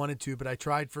much as I wanted to, but I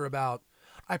tried for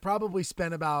I probably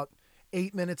spent about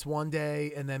 8 minutes one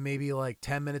day and then maybe like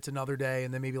 10 minutes another day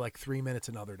and then maybe like 3 minutes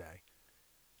another day.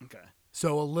 Okay.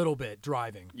 So a little bit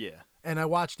driving. Yeah. And I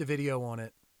watched a video on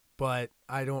it, but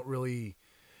I don't really.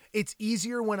 It's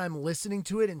easier when I'm listening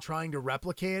to it and trying to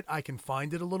replicate it. I can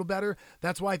find it a little better.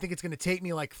 That's why I think it's going to take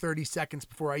me like 30 seconds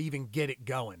before I even get it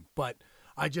going. But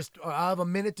I have a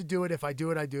minute to do it. If I do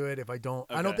it, I do it. If I don't,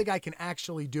 I don't Okay. think I can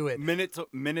actually do it. Minute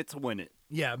to win it.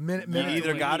 Yeah, minute. You minute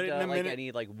either to got Need, it in a like, minute.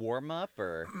 Any like warm up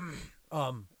or?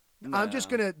 I'm just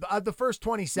gonna the first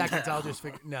 20 seconds. I'll just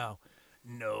figure. No.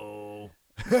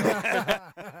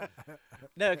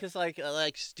 No, because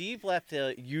like Steve left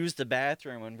to use the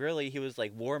bathroom when really he was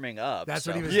like warming up. That's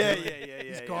so. what he was Yeah, doing. yeah.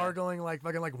 He's gargling like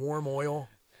fucking like warm oil.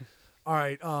 All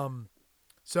right.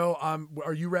 So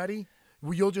are you ready?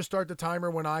 You'll just start the timer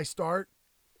when I start.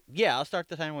 Yeah, I'll start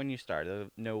the time when you start.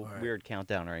 No right. weird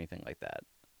countdown or anything like that.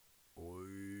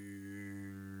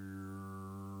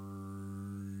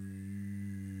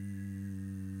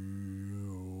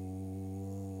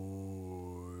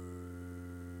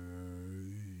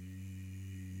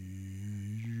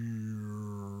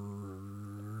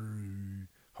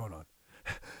 Hold on.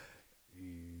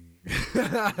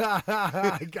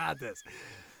 I got this.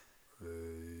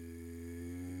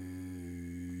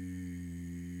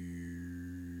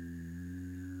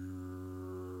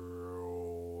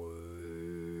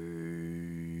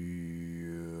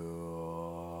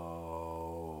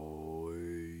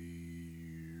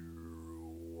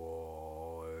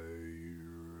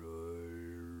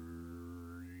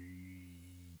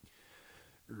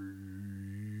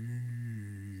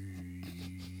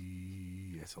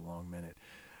 It's a long minute.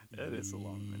 That is a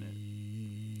long minute.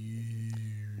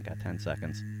 Got 10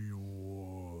 seconds.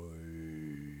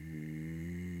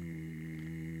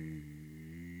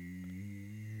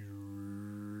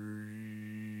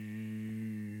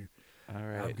 All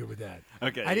right. I'm good with that.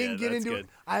 Okay. I didn't get that's into good. it.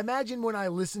 I imagine when I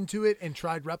listened to it and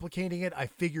tried replicating it, I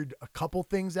figured a couple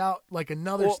things out, like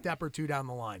another Well, step or two down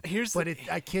the line. here's but the-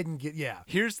 I couldn't get. Yeah,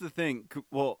 Here's the thing.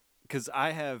 Well, because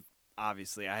I have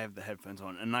the headphones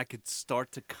on, and I could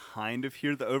start to kind of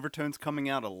hear the overtones coming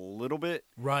out a little bit.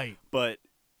 right. But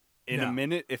in No. a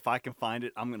minute, if I can find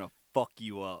it, I'm gonna fuck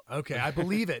you up. Okay, I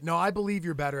believe it. No, I believe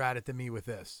you're better at it than me with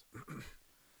this.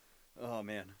 Oh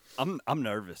man, I'm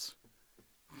nervous.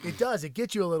 It does. It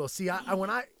gets you a little. See,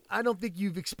 I don't think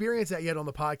you've experienced that yet on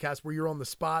the podcast where you're on the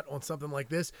spot on something like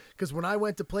this. Because when I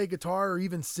went to play guitar or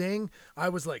even sing, I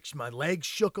was like, my legs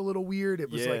shook a little weird. It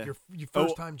was Yeah. like your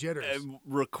first time jitters.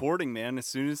 Recording, man. As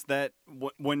soon as that,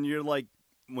 when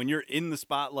you're in the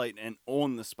spotlight and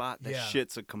on the spot, that Yeah.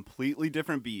 shit's a completely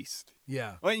different beast.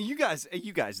 Yeah. Well, you guys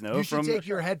know You should from take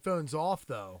your headphones off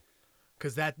though,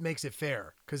 because that makes it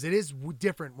fair. Because it is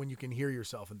different when you can hear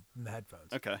yourself in the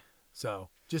headphones. Okay. So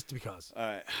just because. All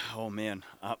right. Oh man,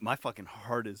 my fucking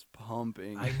heart is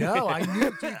pumping. I know. I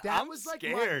knew, dude. That I'm was like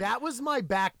scared. that was my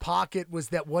back pocket. Was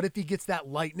that what if he gets that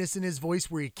lightness in his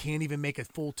voice where he can't even make a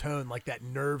full tone, like that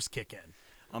nerves kick in,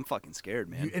 I'm fucking scared,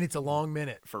 man. and it's a long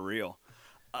minute. For real.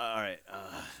 All right.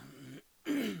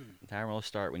 The timer will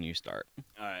start when you start.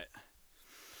 All right.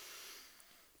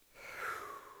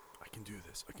 I can do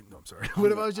this. No, I'm sorry.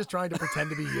 What if I was just trying to pretend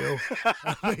to be you?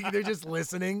 Like, they're just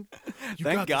listening. You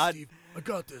Thank got God. This, Steve. I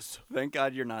got this. Thank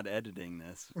God you're not editing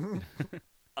this.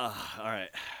 All right.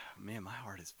 Man, my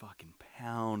heart is fucking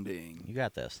pounding. You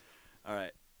got this. All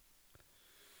right.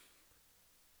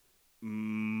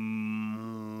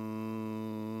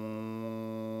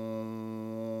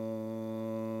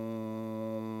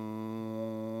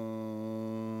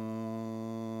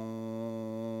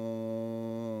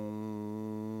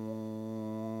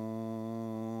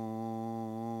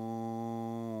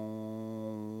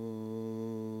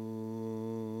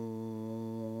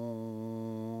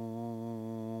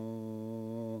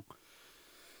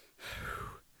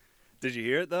 Did you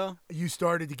hear it though? You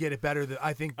started to get it better. Than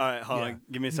I think. All right, hold yeah. on.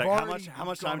 Give me a You've second. already How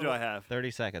much gone time do a I little- have?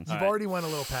 30 seconds. You've All right. already went a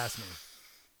little past me.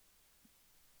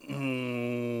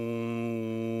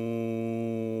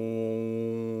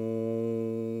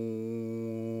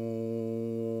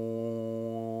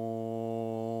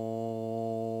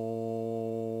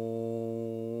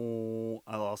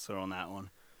 I lost it on that one.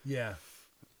 Yeah.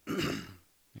 You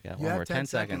got You one have more 10 10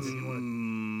 seconds. seconds. You wanna-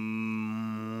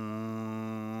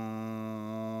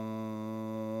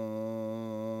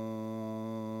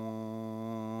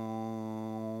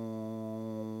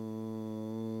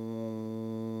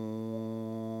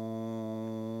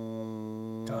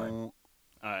 Time. All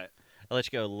right. I'll let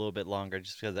you go a little bit longer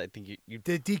just because I think you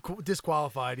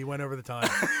Disqualified. He went over the time.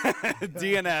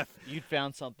 DNF. you'd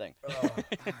found something. Oh,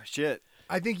 shit.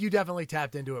 I think you definitely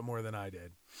tapped into it more than I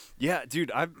did. Yeah,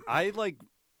 dude. I've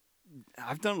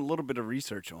done a little bit of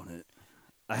research on it.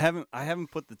 I haven't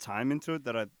put the time into it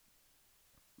that I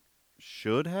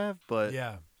should have, but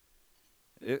Yeah.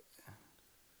 it.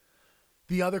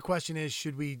 The other question is,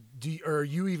 are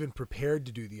you even prepared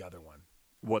to do the other one?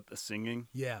 What, the singing?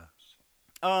 Yeah.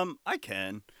 I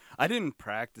can. I didn't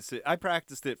practice it. I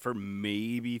practiced it for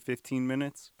maybe 15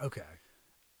 minutes. Okay.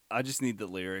 I just need the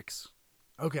lyrics.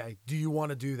 Okay. Do you want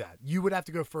to do that? You would have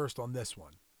to go first on this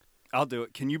one. I'll do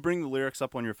it. Can you bring the lyrics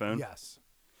up on your phone? Yes.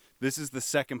 This is the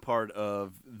second part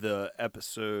of the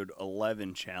episode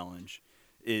 11 challenge.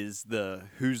 Is the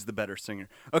who's the better singer?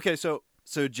 Okay, so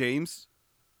James,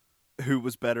 who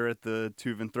was better at the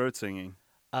Tuvan throat singing?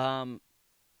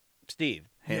 Steve.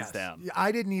 Hands Yes. down.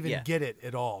 I didn't even Yeah. get it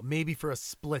at all. Maybe for a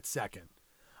split second.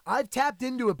 I've tapped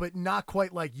into it, but not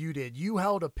quite like you did. You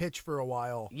held a pitch for a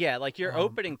while. Yeah, like your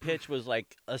opening pitch was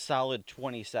like a solid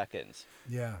 20 seconds.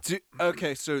 Yeah.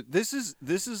 Okay, so this is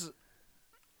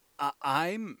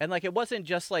I'm And like it wasn't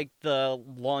just like the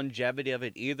longevity of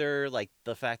it either, like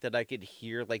the fact that I could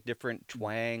hear like different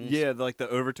twangs. yeah, like the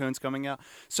overtones coming out.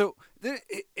 So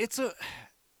it's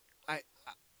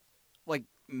like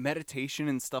meditation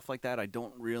and stuff like that. I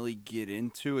don't really get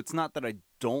into. It's not that I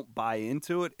don't buy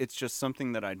into it. It's just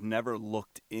something that I'd never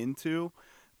looked into.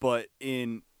 But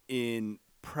in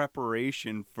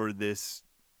preparation for this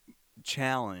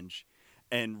challenge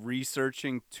and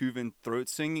researching Tuvan throat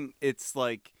singing, it's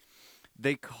like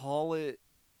they call it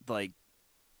like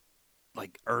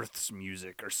Earth's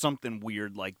music or something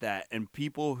weird like that. And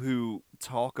people who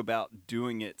talk about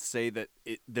doing it say that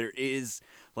there is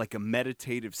like a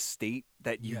meditative state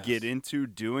that you Yes. get into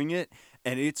doing it,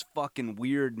 and it's fucking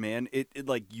weird, man. It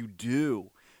like you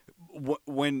do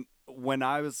when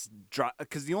I was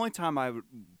because the only time I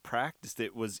practiced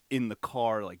it was in the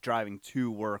car, like driving to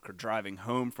work or driving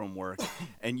home from work,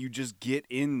 and you just get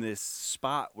in this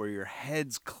spot where your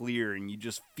head's clear and you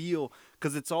just feel,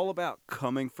 because it's all about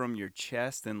coming from your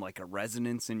chest and like a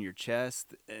resonance in your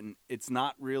chest, and it's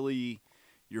not really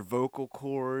your vocal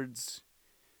cords,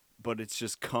 but it's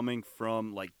just coming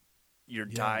from like your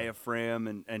Yeah.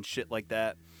 diaphragm and shit like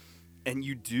that. And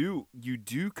you do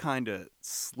kind of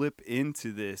slip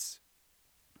into this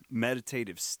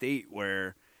meditative state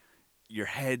where your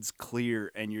head's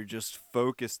clear and you're just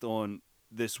focused on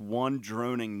this one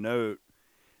droning note,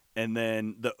 and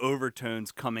then the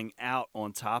overtones coming out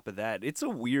on top of that. It's a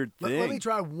weird thing. Let me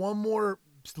try one more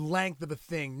length of a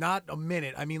thing, not a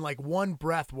minute. I mean, like one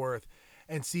breath worth,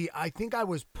 and see. I think I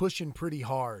was pushing pretty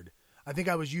hard. I think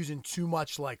I was using too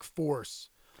much like force.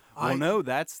 Well, no,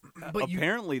 that's But you-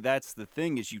 apparently that's the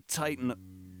thing, is you tighten.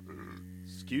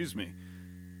 Excuse me.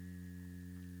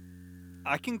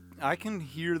 I can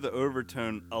hear the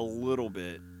overtone a little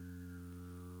bit.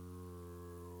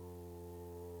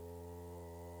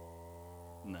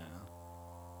 No.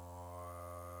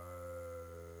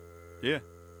 Yeah,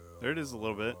 there it is a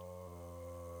little bit.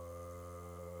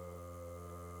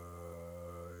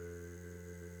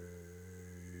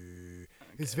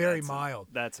 It's very That's mild.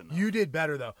 That's enough. You did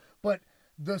better though. But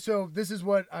so this is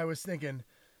what I was thinking.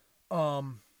 Sorry.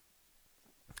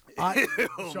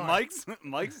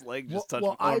 Mike's leg just Will touched,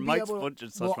 or I be Mike's able to- foot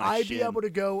just will touched my I shin. be able to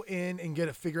go in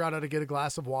and figure out how to get a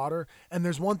glass of water? And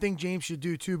there's one thing James should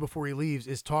do too before he leaves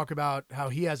is talk about how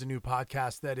he has a new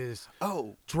podcast that is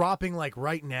Oh, dropping like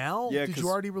right now. Yeah, Did you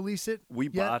 'cause already release it? we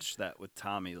yet? botched that with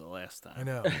Tommy the last time. I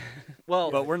know. Well,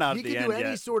 But we're not He at the can end do any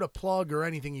yet. sort of plug or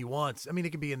anything he wants. I mean, it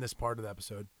could be in this part of the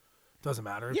episode. Doesn't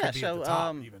matter. It Yeah, could be so, at the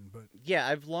top even. But yeah,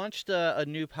 I've launched a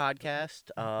new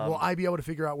podcast. will I be able to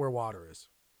figure out where water is?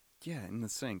 Yeah, in the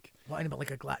sink. Well, I know, but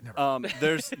like a glass. Never.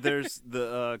 There's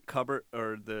the cupboard,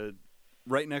 or the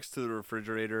right next to the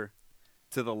refrigerator,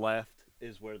 to the left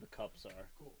is where the cups are.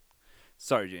 Cool.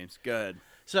 Sorry, James. Go ahead.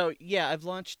 So yeah, I've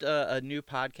launched a new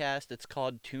podcast. It's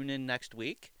called Tune In Next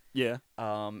Week. Yeah.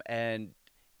 And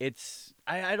it's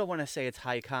I don't want to say it's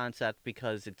high concept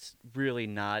because it's really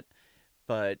not,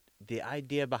 but the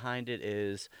idea behind it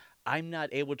is I'm not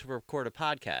able to record a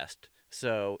podcast.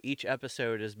 So each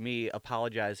episode is me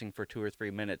apologizing for 2 or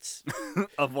 3 minutes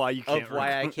Of why you can't. of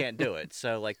why I can't do it.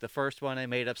 So like the first one, I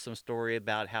made up some story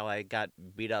about how I got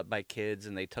beat up by kids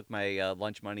and they took my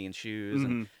lunch money and shoes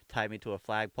and tied me to a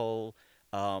flagpole.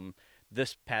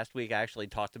 This past week, I actually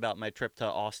talked about my trip to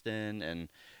Austin, and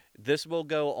this will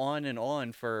go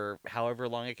on for however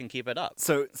long I can keep it up.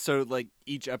 So like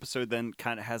each episode then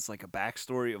kind of has like a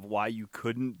backstory of why you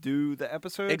couldn't do the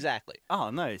episode. Exactly. Oh,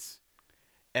 nice.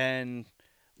 And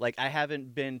like I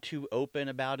haven't been too open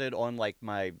about it on like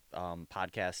my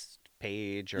podcast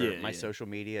page or my social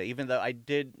media, even though I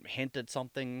did hint at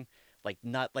something like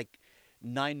not like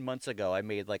 9 months ago. I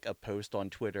made like a post on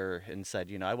Twitter and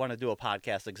said, you know, I want to do a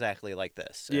podcast exactly like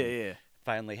this. And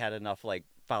finally had enough like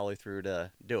follow through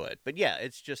to do it. But yeah,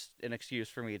 it's just an excuse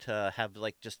for me to have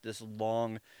like just this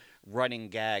long running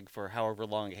gag for however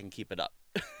long I can keep it up.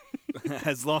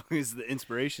 As long as the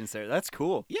inspiration's there. That's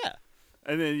cool. Yeah.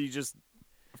 And then you just,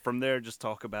 from there, just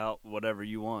talk about whatever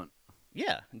you want.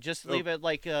 Yeah. Just leave it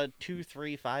like 2,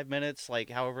 3, 5 minutes, like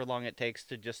however long it takes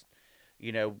to just,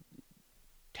 you know,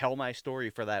 tell my story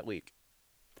for that week.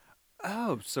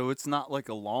 Oh, so it's not like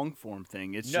a long form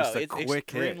thing. It's just a quick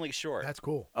hit. Extremely short. That's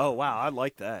cool. Oh, wow. I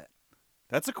like that.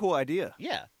 That's a cool idea.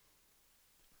 Yeah.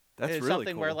 That's it's really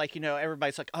something cool. where, like, you know,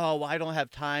 everybody's like, oh, well, I don't have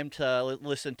time to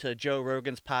listen to Joe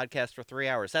Rogan's podcast for 3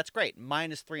 hours. That's great.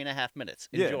 Mine is 3.5 minutes.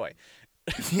 Enjoy.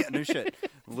 Yeah, no shit.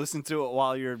 Listen to it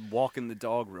while you're walking the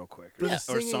dog real quick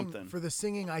or something. For the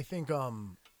singing, I think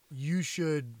we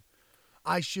should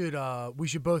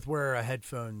both wear a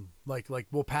headphone. Like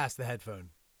we'll pass the headphone,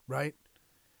 right?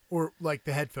 Or like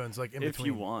the headphones, like in if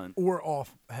between. you want. Or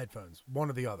off headphones, one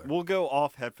or the other. We'll go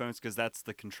off headphones because that's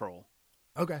the control.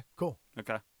 Okay, cool.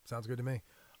 Okay. Sounds good to me.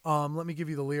 Let me give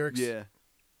you the lyrics. Yeah.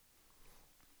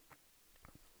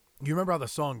 You remember how the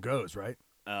song goes, right?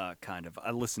 Kind of.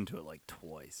 I listened to it like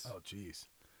twice. Oh, jeez.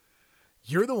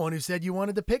 You're the one who said you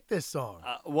wanted to pick this song.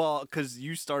 Well, because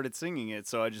you started singing it,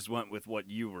 so I just went with what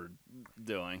you were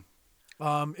doing.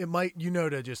 It might,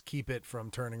 to just keep it from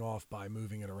turning off by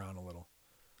moving it around a little.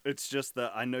 It's just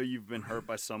that I know you've been hurt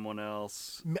by someone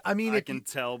else. I mean, I can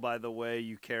tell by the way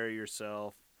you carry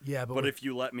yourself. Yeah, but if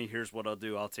you let me, here's what I'll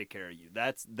do. I'll take care of you.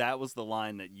 That was the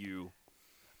line that you.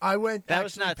 I went. That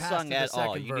was not sung at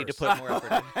all. You need to put more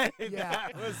effort in. Yeah,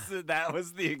 that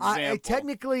was the example. I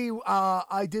technically,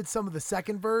 I did some of the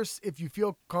second verse. If you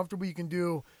feel comfortable, you can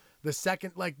do the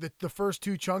second, like the first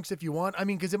two chunks if you want. I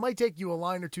mean, because it might take you a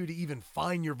line or two to even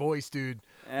find your voice, dude.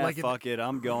 Fuck it.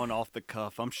 I'm going off the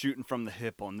cuff. I'm shooting from the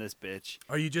hip on this bitch.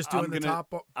 Are you just doing the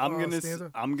top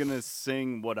stanza? I'm gonna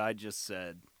sing what I just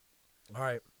said. All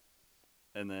right.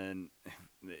 And then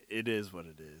it is what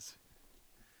it is.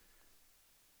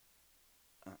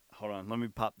 Hold on, let me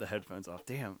pop the headphones off.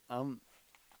 Damn,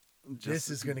 this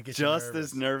is gonna get just you nervous.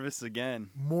 as nervous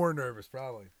again. More nervous,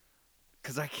 probably.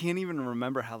 Because I can't even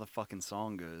remember how the fucking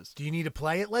song goes. Do you need to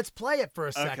play it? Let's play it for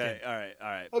a second. Okay, all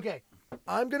right. Okay,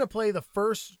 I'm gonna play the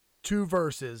first two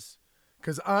verses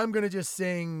because I'm gonna just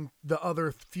sing the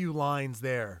other few lines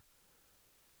there,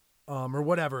 or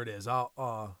whatever it is. All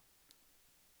right.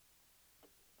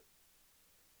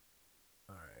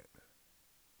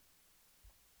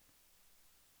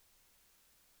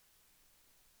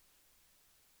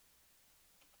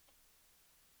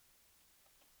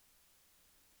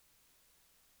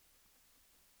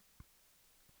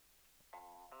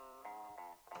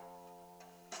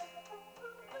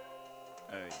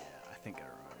 Oh yeah, I think I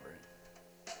remember it.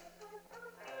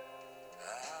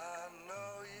 I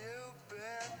know you've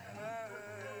been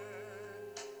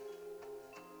hurt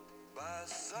by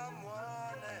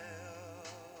someone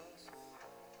else.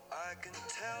 I can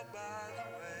tell by the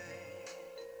way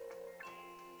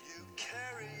you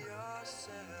carry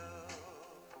yourself.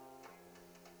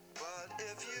 But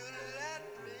if you let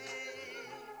me,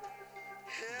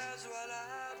 here's what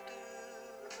I'll do.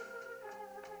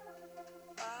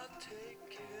 I'll take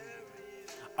care of you.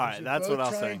 All right, that's what I'll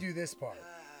try sing. and do this part.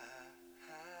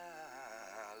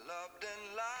 Loved and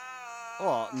loved.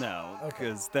 Well, no, Okay.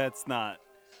 because that's not.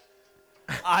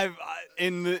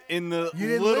 In the You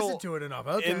didn't little listen to it enough.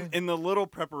 Okay. in the little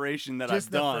preparation that just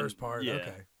I've the done. first part. Yeah.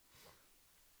 Okay.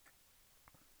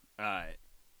 All right,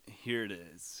 here it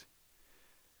is.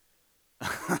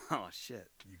 Oh shit.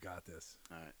 You got this.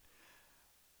 All right.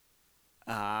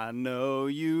 I know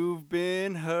you've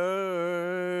been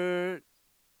hurt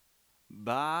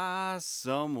by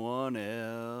someone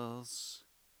else.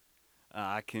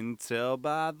 I can tell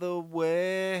by the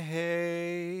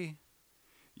way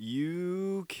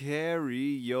you carry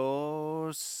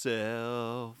yourself.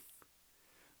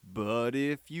 But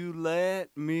if you let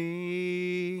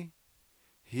me,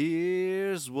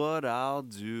 here's what I'll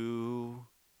do.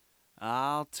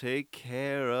 I'll take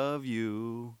care of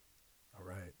you. All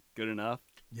right. Good enough?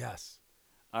 Yes.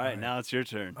 All right, right. now it's your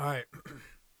turn. All right.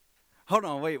 Hold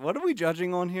on, wait. What are we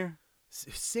judging on here?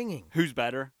 Singing. Who's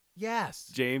better? Yes.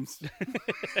 James?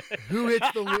 Who hits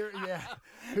the lyric? Yeah.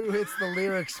 Who hits the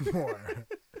lyrics more?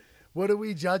 What are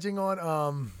we judging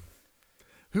on?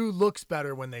 Who looks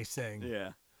better when they sing?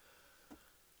 Yeah.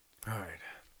 All right.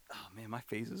 Oh, man, my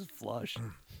face is flushed.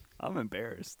 I'm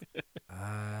embarrassed.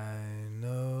 I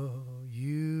know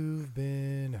you've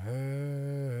been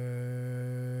hurt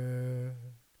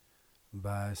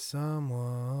by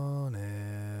someone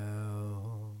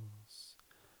else.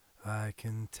 I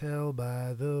can tell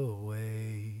by the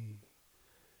way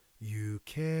you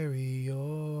carry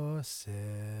yourself.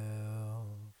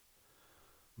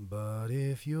 But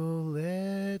if you'll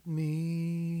let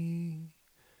me,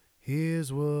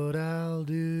 here's what I'll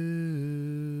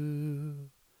do.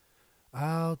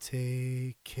 I'll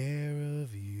take care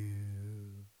of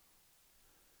you.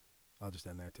 I'll just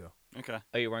end there too. Okay.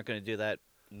 Oh, you weren't going to do that?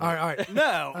 All right.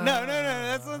 No.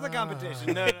 That's not the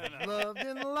competition. No. Loved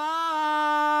and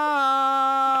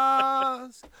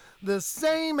lost, the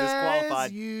same Disqualified.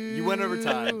 as you. You went over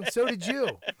time. So did you.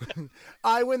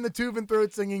 I win the tube and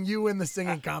throat singing. You win the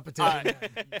singing competition.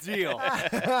 Deal.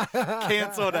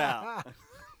 Canceled out.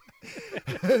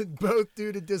 Both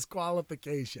due to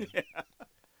disqualification.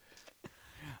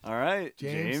 All right,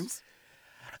 James? James.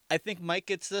 I think Mike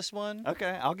gets this one.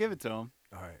 Okay, I'll give it to him.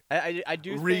 All right. I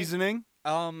do Reasoning.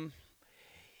 think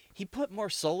he put more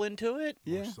soul into it,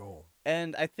 More Yeah. soul.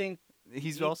 and I think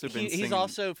He's he- also been he's singing.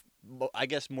 also, I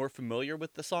guess, more familiar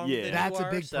with the song. Yeah. than That's you a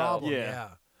are, big so- problem. Yeah. Yeah.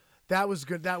 That was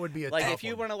good. That would be a Like tough if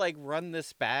you one. want to like run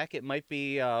this back, it might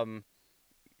be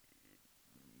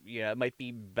it might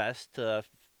be best to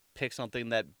pick something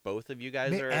that both of you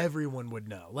guys are. Everyone would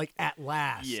know, like At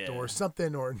Last Yeah. or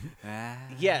something, or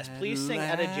Yes, please sing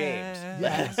Etta James.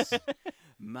 yes,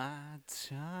 My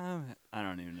time. I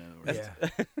don't even know the words.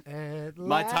 yeah. At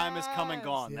My time is come and last.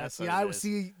 gone. Yeah, That's see, what I it would is.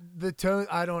 see the tone.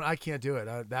 I can't do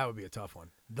it. That would be a tough one.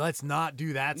 Let's not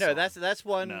do that. No, song. that's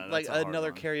one No, that's like a hard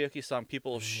another one. karaoke song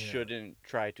people shouldn't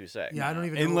try to sing. Yeah, I don't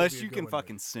even know what would Unless be a you good can one.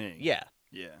 fucking sing. Yeah.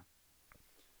 Yeah.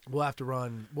 We'll have to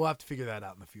run. We'll have to figure that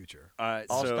out in the future. All right.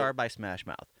 All so, Star by Smash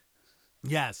Mouth.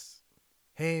 Yes.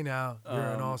 Hey, now you're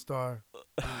an Um, all-star.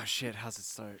 Oh shit! How's it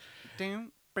start?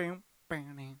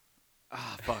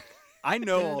 Ah, fuck. I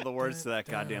know all the words to that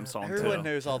goddamn song Everyone too.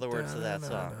 knows all the words to that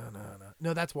song.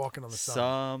 No, that's Walking on the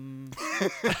Sun.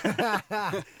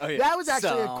 Oh, yeah. That was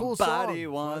actually a cool song. Somebody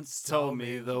once told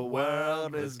me the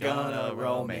world is gonna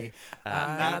roll me.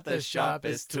 I'm not the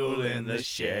sharpest tool in the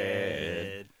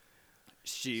shed.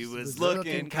 She was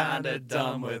looking kinda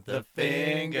dumb with a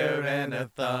finger and a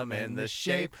thumb in the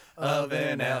shape of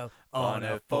an L on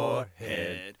her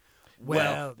forehead.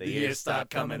 Well, the years stop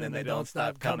coming and they don't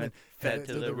stop coming. Fed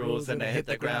to the rules and they hit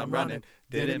the ground running.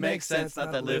 Did it make sense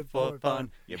not to live for fun?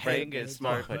 Your brain gets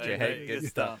smart, but your head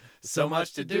gets dumb. So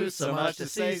much to do, so much to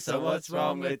see. So what's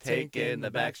wrong with taking the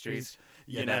back streets?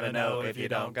 You never know if you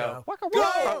don't go.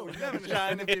 Go! You never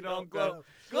shine if you don't glow.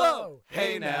 Glow!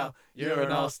 Hey now, you're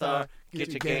an all-star. Get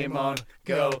your game on.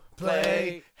 Go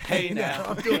play. Hey now.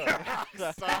 I'm doing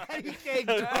patty cake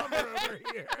drummer over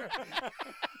here.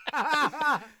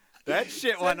 That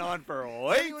shit went on for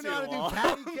way Anyone too know how to do long.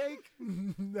 patty cake?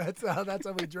 That's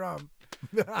how we drum.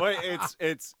 Wait,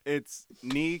 it's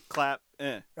knee clap.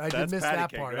 I That's did miss patty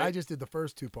that cake, part. right? I just did the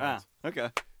first two parts. Ah, okay.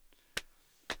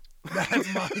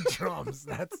 That's my drums.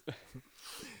 That's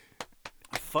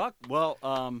Fuck. Well,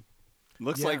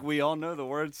 looks Yeah. like we all know the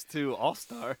words to All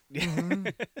Star.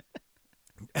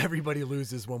 everybody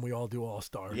loses when we all do all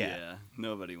star. Yeah.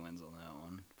 Nobody wins on that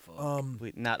one.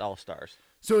 Fuck. Not all stars.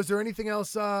 So is there anything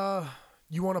else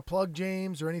you want to plug,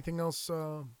 James, or anything else?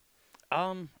 Yeah,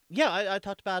 I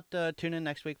talked about tune in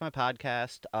next week my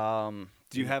podcast.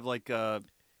 Do you have like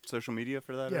social media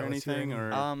for that Yeah, or let's hear anything? it.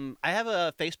 Or I have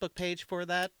a Facebook page for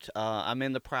that. I'm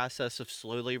in the process of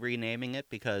slowly renaming it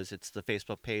because it's the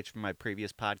Facebook page for my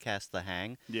previous podcast, The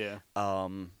Hang. yeah.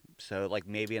 So like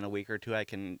maybe in a week or two I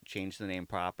can change the name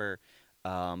proper.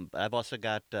 But I've also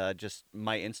got just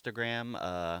my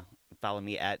Instagram. Follow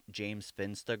me at James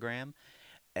Finstagram.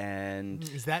 And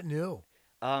Is that new?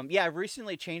 yeah, I've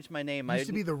recently changed my name. Used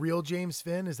to be the real James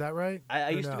Finn. Is that right? I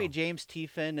Or used to be no? James T.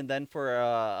 Finn, and then for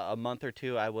a month or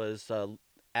two I was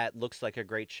at Looks Like a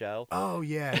Great Show. Oh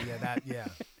yeah.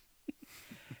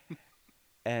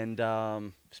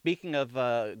 And speaking of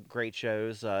great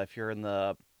shows, if you're in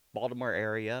the Baltimore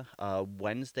area,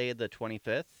 Wednesday the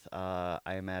 25th, I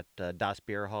am at Das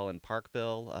Beer Hall in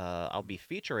Parkville. I'll be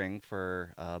featuring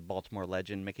for Baltimore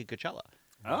legend Mickey Coachella.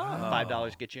 Oh.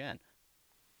 $5 get you in.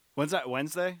 When's that?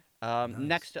 Wednesday?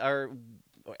 Next, or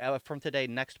from today,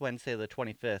 next Wednesday the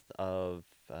 25th of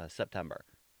September.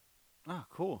 Oh,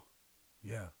 cool.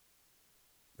 Yeah.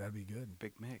 That'd be good.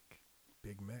 Big Mick.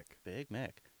 Big Mick. Big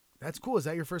Mick. That's cool. Is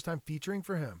that your first time featuring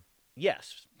for him?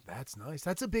 Yes. That's nice.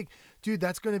 That's a big dude.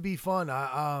 That's going to be fun.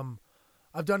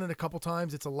 I've done it a couple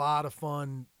times. It's a lot of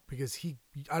fun because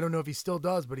I don't know if he still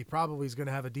does, but he probably is going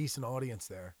to have a decent audience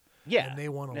there. Yeah, and they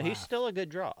want to no, laugh. he's still a good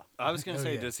draw. I was gonna Oh,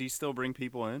 say, yeah. does he still bring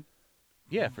people in?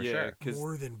 Yeah, for Yeah, sure. 'cause-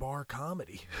 more than bar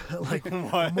comedy, like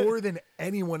What? more than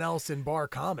anyone else in bar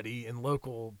comedy, in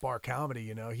local bar comedy.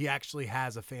 You know, he actually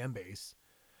has a fan base.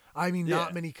 I mean, not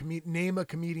Yeah. many name a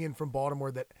comedian from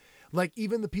Baltimore that, like,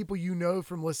 even the people you know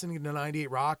from listening to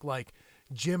 98 Rock, like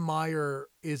Jim Meyer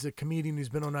is a comedian who's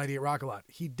been on 98 Rock a lot.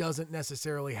 He doesn't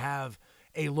necessarily have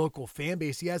a local fan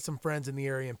base. He has some friends in the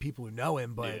area and people who know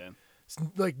him, but Yeah.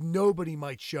 like nobody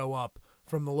might show up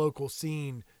from the local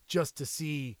scene just to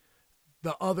see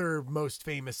the other most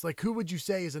famous. Like, who would you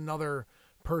say is another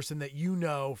person that you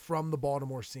know from the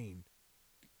Baltimore scene?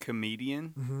 Comedian.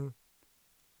 Mm-hmm.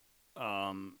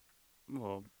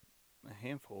 Well, a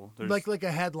handful. There's, Like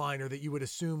a headliner that you would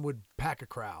assume would pack a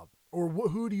crowd, or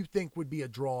who do you think would be a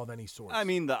draw of any sort? I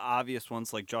mean, the obvious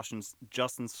ones like Justin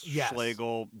Yes.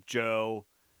 Schlegel, Joe,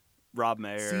 Rob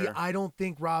Mayer. See, I don't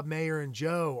think Rob Mayer and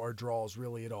Joe are draws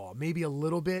really at all. Maybe a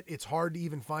little bit. It's hard to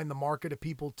even find the market of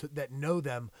people that know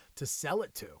them to sell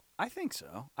it to. I think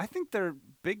so. I think they're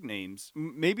big names.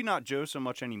 Maybe not Joe so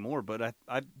much anymore, but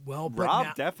Well, but Rob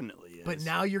now- definitely is. But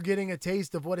now you're getting a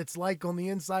taste of what it's like on the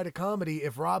inside of comedy.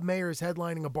 If Rob Mayer is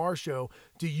headlining a bar show,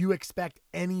 do you expect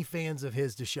any fans of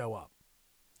his to show up?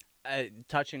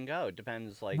 Touch and go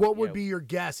depends. Like, What you would know, be your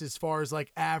guess as far as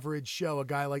like average show? A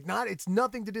guy like it's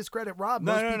nothing to discredit Rob.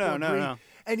 No, Most no, people no, no, agree. no.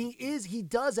 And he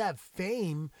does have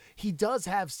fame. He does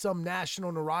have some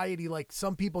national notoriety. Like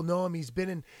some people know him.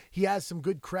 He has some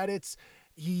good credits.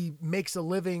 He makes a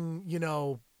living,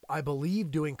 I believe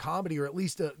doing comedy, or at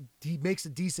least he makes a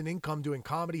decent income doing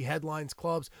comedy, headlines,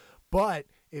 clubs. But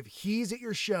if he's at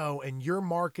your show and you're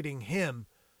marketing him,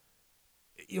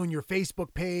 on your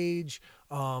Facebook page,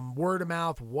 word of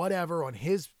mouth, whatever, on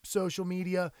his social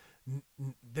media,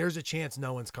 there's a chance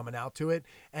no one's coming out to it.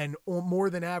 And more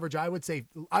than average, I would say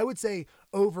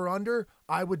over under,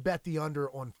 I would bet the under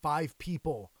on 5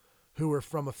 people who are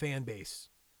from a fan base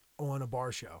on a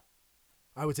bar show.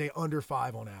 I would say under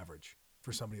 5 on average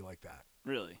for somebody like that.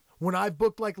 really. When I've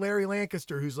booked like Larry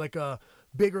Lancaster, who's like a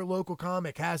bigger local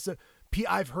comic,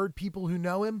 I've heard people who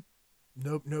know him.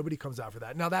 Nobody comes out for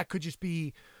that. Now that could just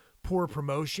be poor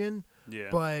promotion, Yeah.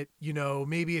 but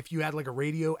maybe if you had like a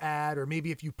radio ad, or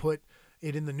maybe if you put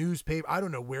it in the newspaper, I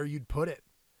don't know where you'd put it.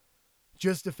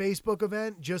 Just a Facebook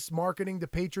event, just marketing to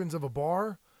patrons of a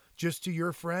bar, just to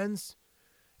your friends.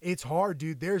 It's hard,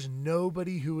 dude. There's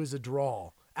nobody who is a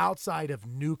draw outside of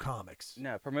new comics.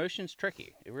 no, promotion's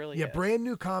tricky. It really Yeah, is. brand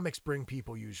new comics bring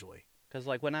people usually. Because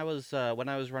like when I was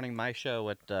running my show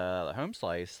at Home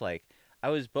Slice, like I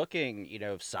was booking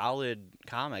solid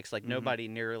comics, like nobody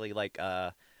nearly like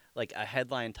a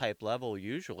headline type level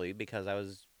usually, because I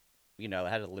was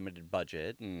had a limited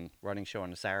budget and running show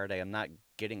on a Saturday. I'm not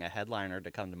getting a headliner to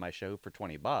come to my show for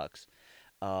 $20,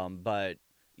 but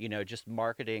just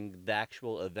marketing the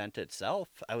actual event itself,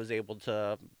 I was able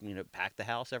to pack the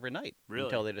house every night. Really?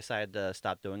 Until they decided to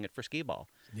stop doing it for skee ball.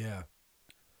 Yeah.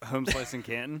 Home Slice in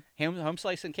Canton. Home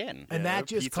Slice in Canton. And Yeah, that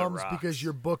their just pizza comes rocks. because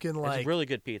you're booking like It's really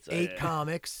good pizza. 8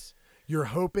 comics. You're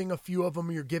hoping a few of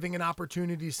them, you're giving an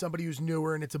opportunity to somebody who's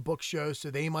newer, and it's a book show, so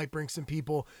they might bring some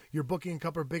people. You're booking a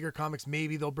couple of bigger comics.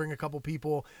 Maybe they'll bring a couple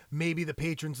people, maybe the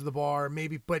patrons of the bar,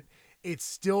 but it's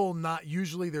still not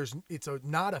usually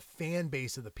not a fan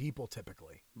base of the people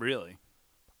typically. Really?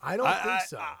 I don't think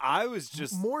so. I was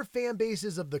just More fan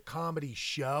bases of the comedy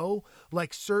show,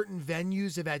 like certain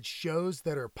venues have had shows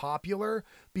that are popular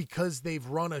because they've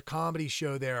run a comedy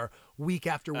show there week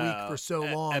after week for so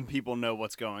long. and people know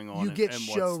what's going on. You get and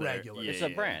show what's there. regulars. Yeah, It's a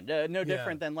yeah. brand. No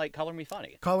different than like Color Me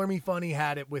Funny. Color Me Funny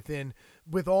had it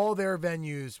with all their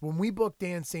venues. When we booked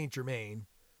Dan St. Germain,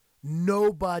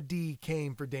 nobody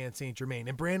came for Dan St. Germain.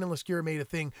 And Brandon Lescure made a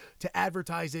thing to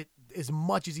advertise it as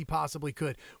much as he possibly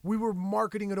could. We were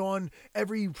marketing it on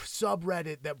every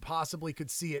subreddit that possibly could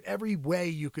see it, every way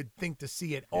you could think to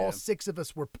see it. All 6 of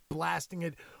us were blasting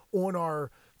it on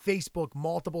our Facebook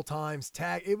multiple times.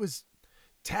 It was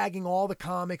tagging all the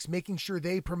comics, making sure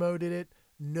they promoted it.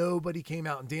 Nobody came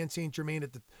out. And Dan St. Germain,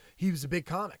 he was a big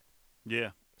comic.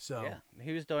 Yeah. So Yeah,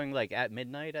 he was doing like at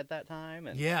midnight at that time,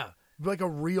 and yeah, like a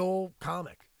real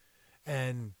comic.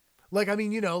 And like, I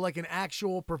mean, like an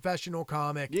actual professional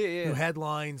comic Yeah, yeah. who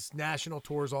headlines, national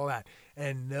tours, all that.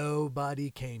 And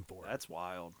nobody came for it. That's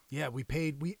wild. Yeah, we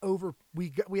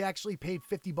actually paid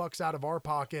 $50 out of our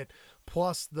pocket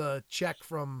plus the check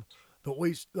from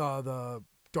the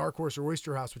Dark Horse or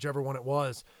Oyster House, whichever one it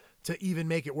was, to even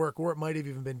make it work. Or it might have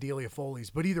even been Delia Foley's.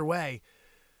 But either way,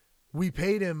 we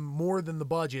paid him more than the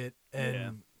budget and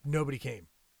Yeah. nobody came.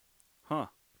 Huh.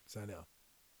 So I know.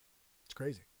 It's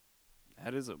crazy.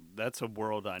 That's a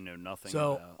world I know nothing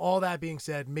So about. all that being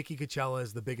said, Mickey Coachella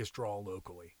is the biggest draw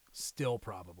locally. Still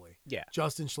probably. Yeah.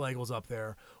 Justin Schlegel's up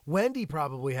there. Wendy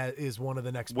probably is one of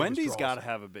the next. Wendy's got to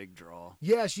have a big draw.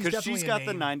 Yeah, she's Because definitely she's a got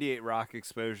the name. 98 Rock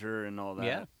exposure and all that.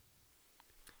 Yeah.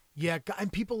 Yeah,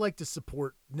 and people like to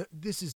support. This is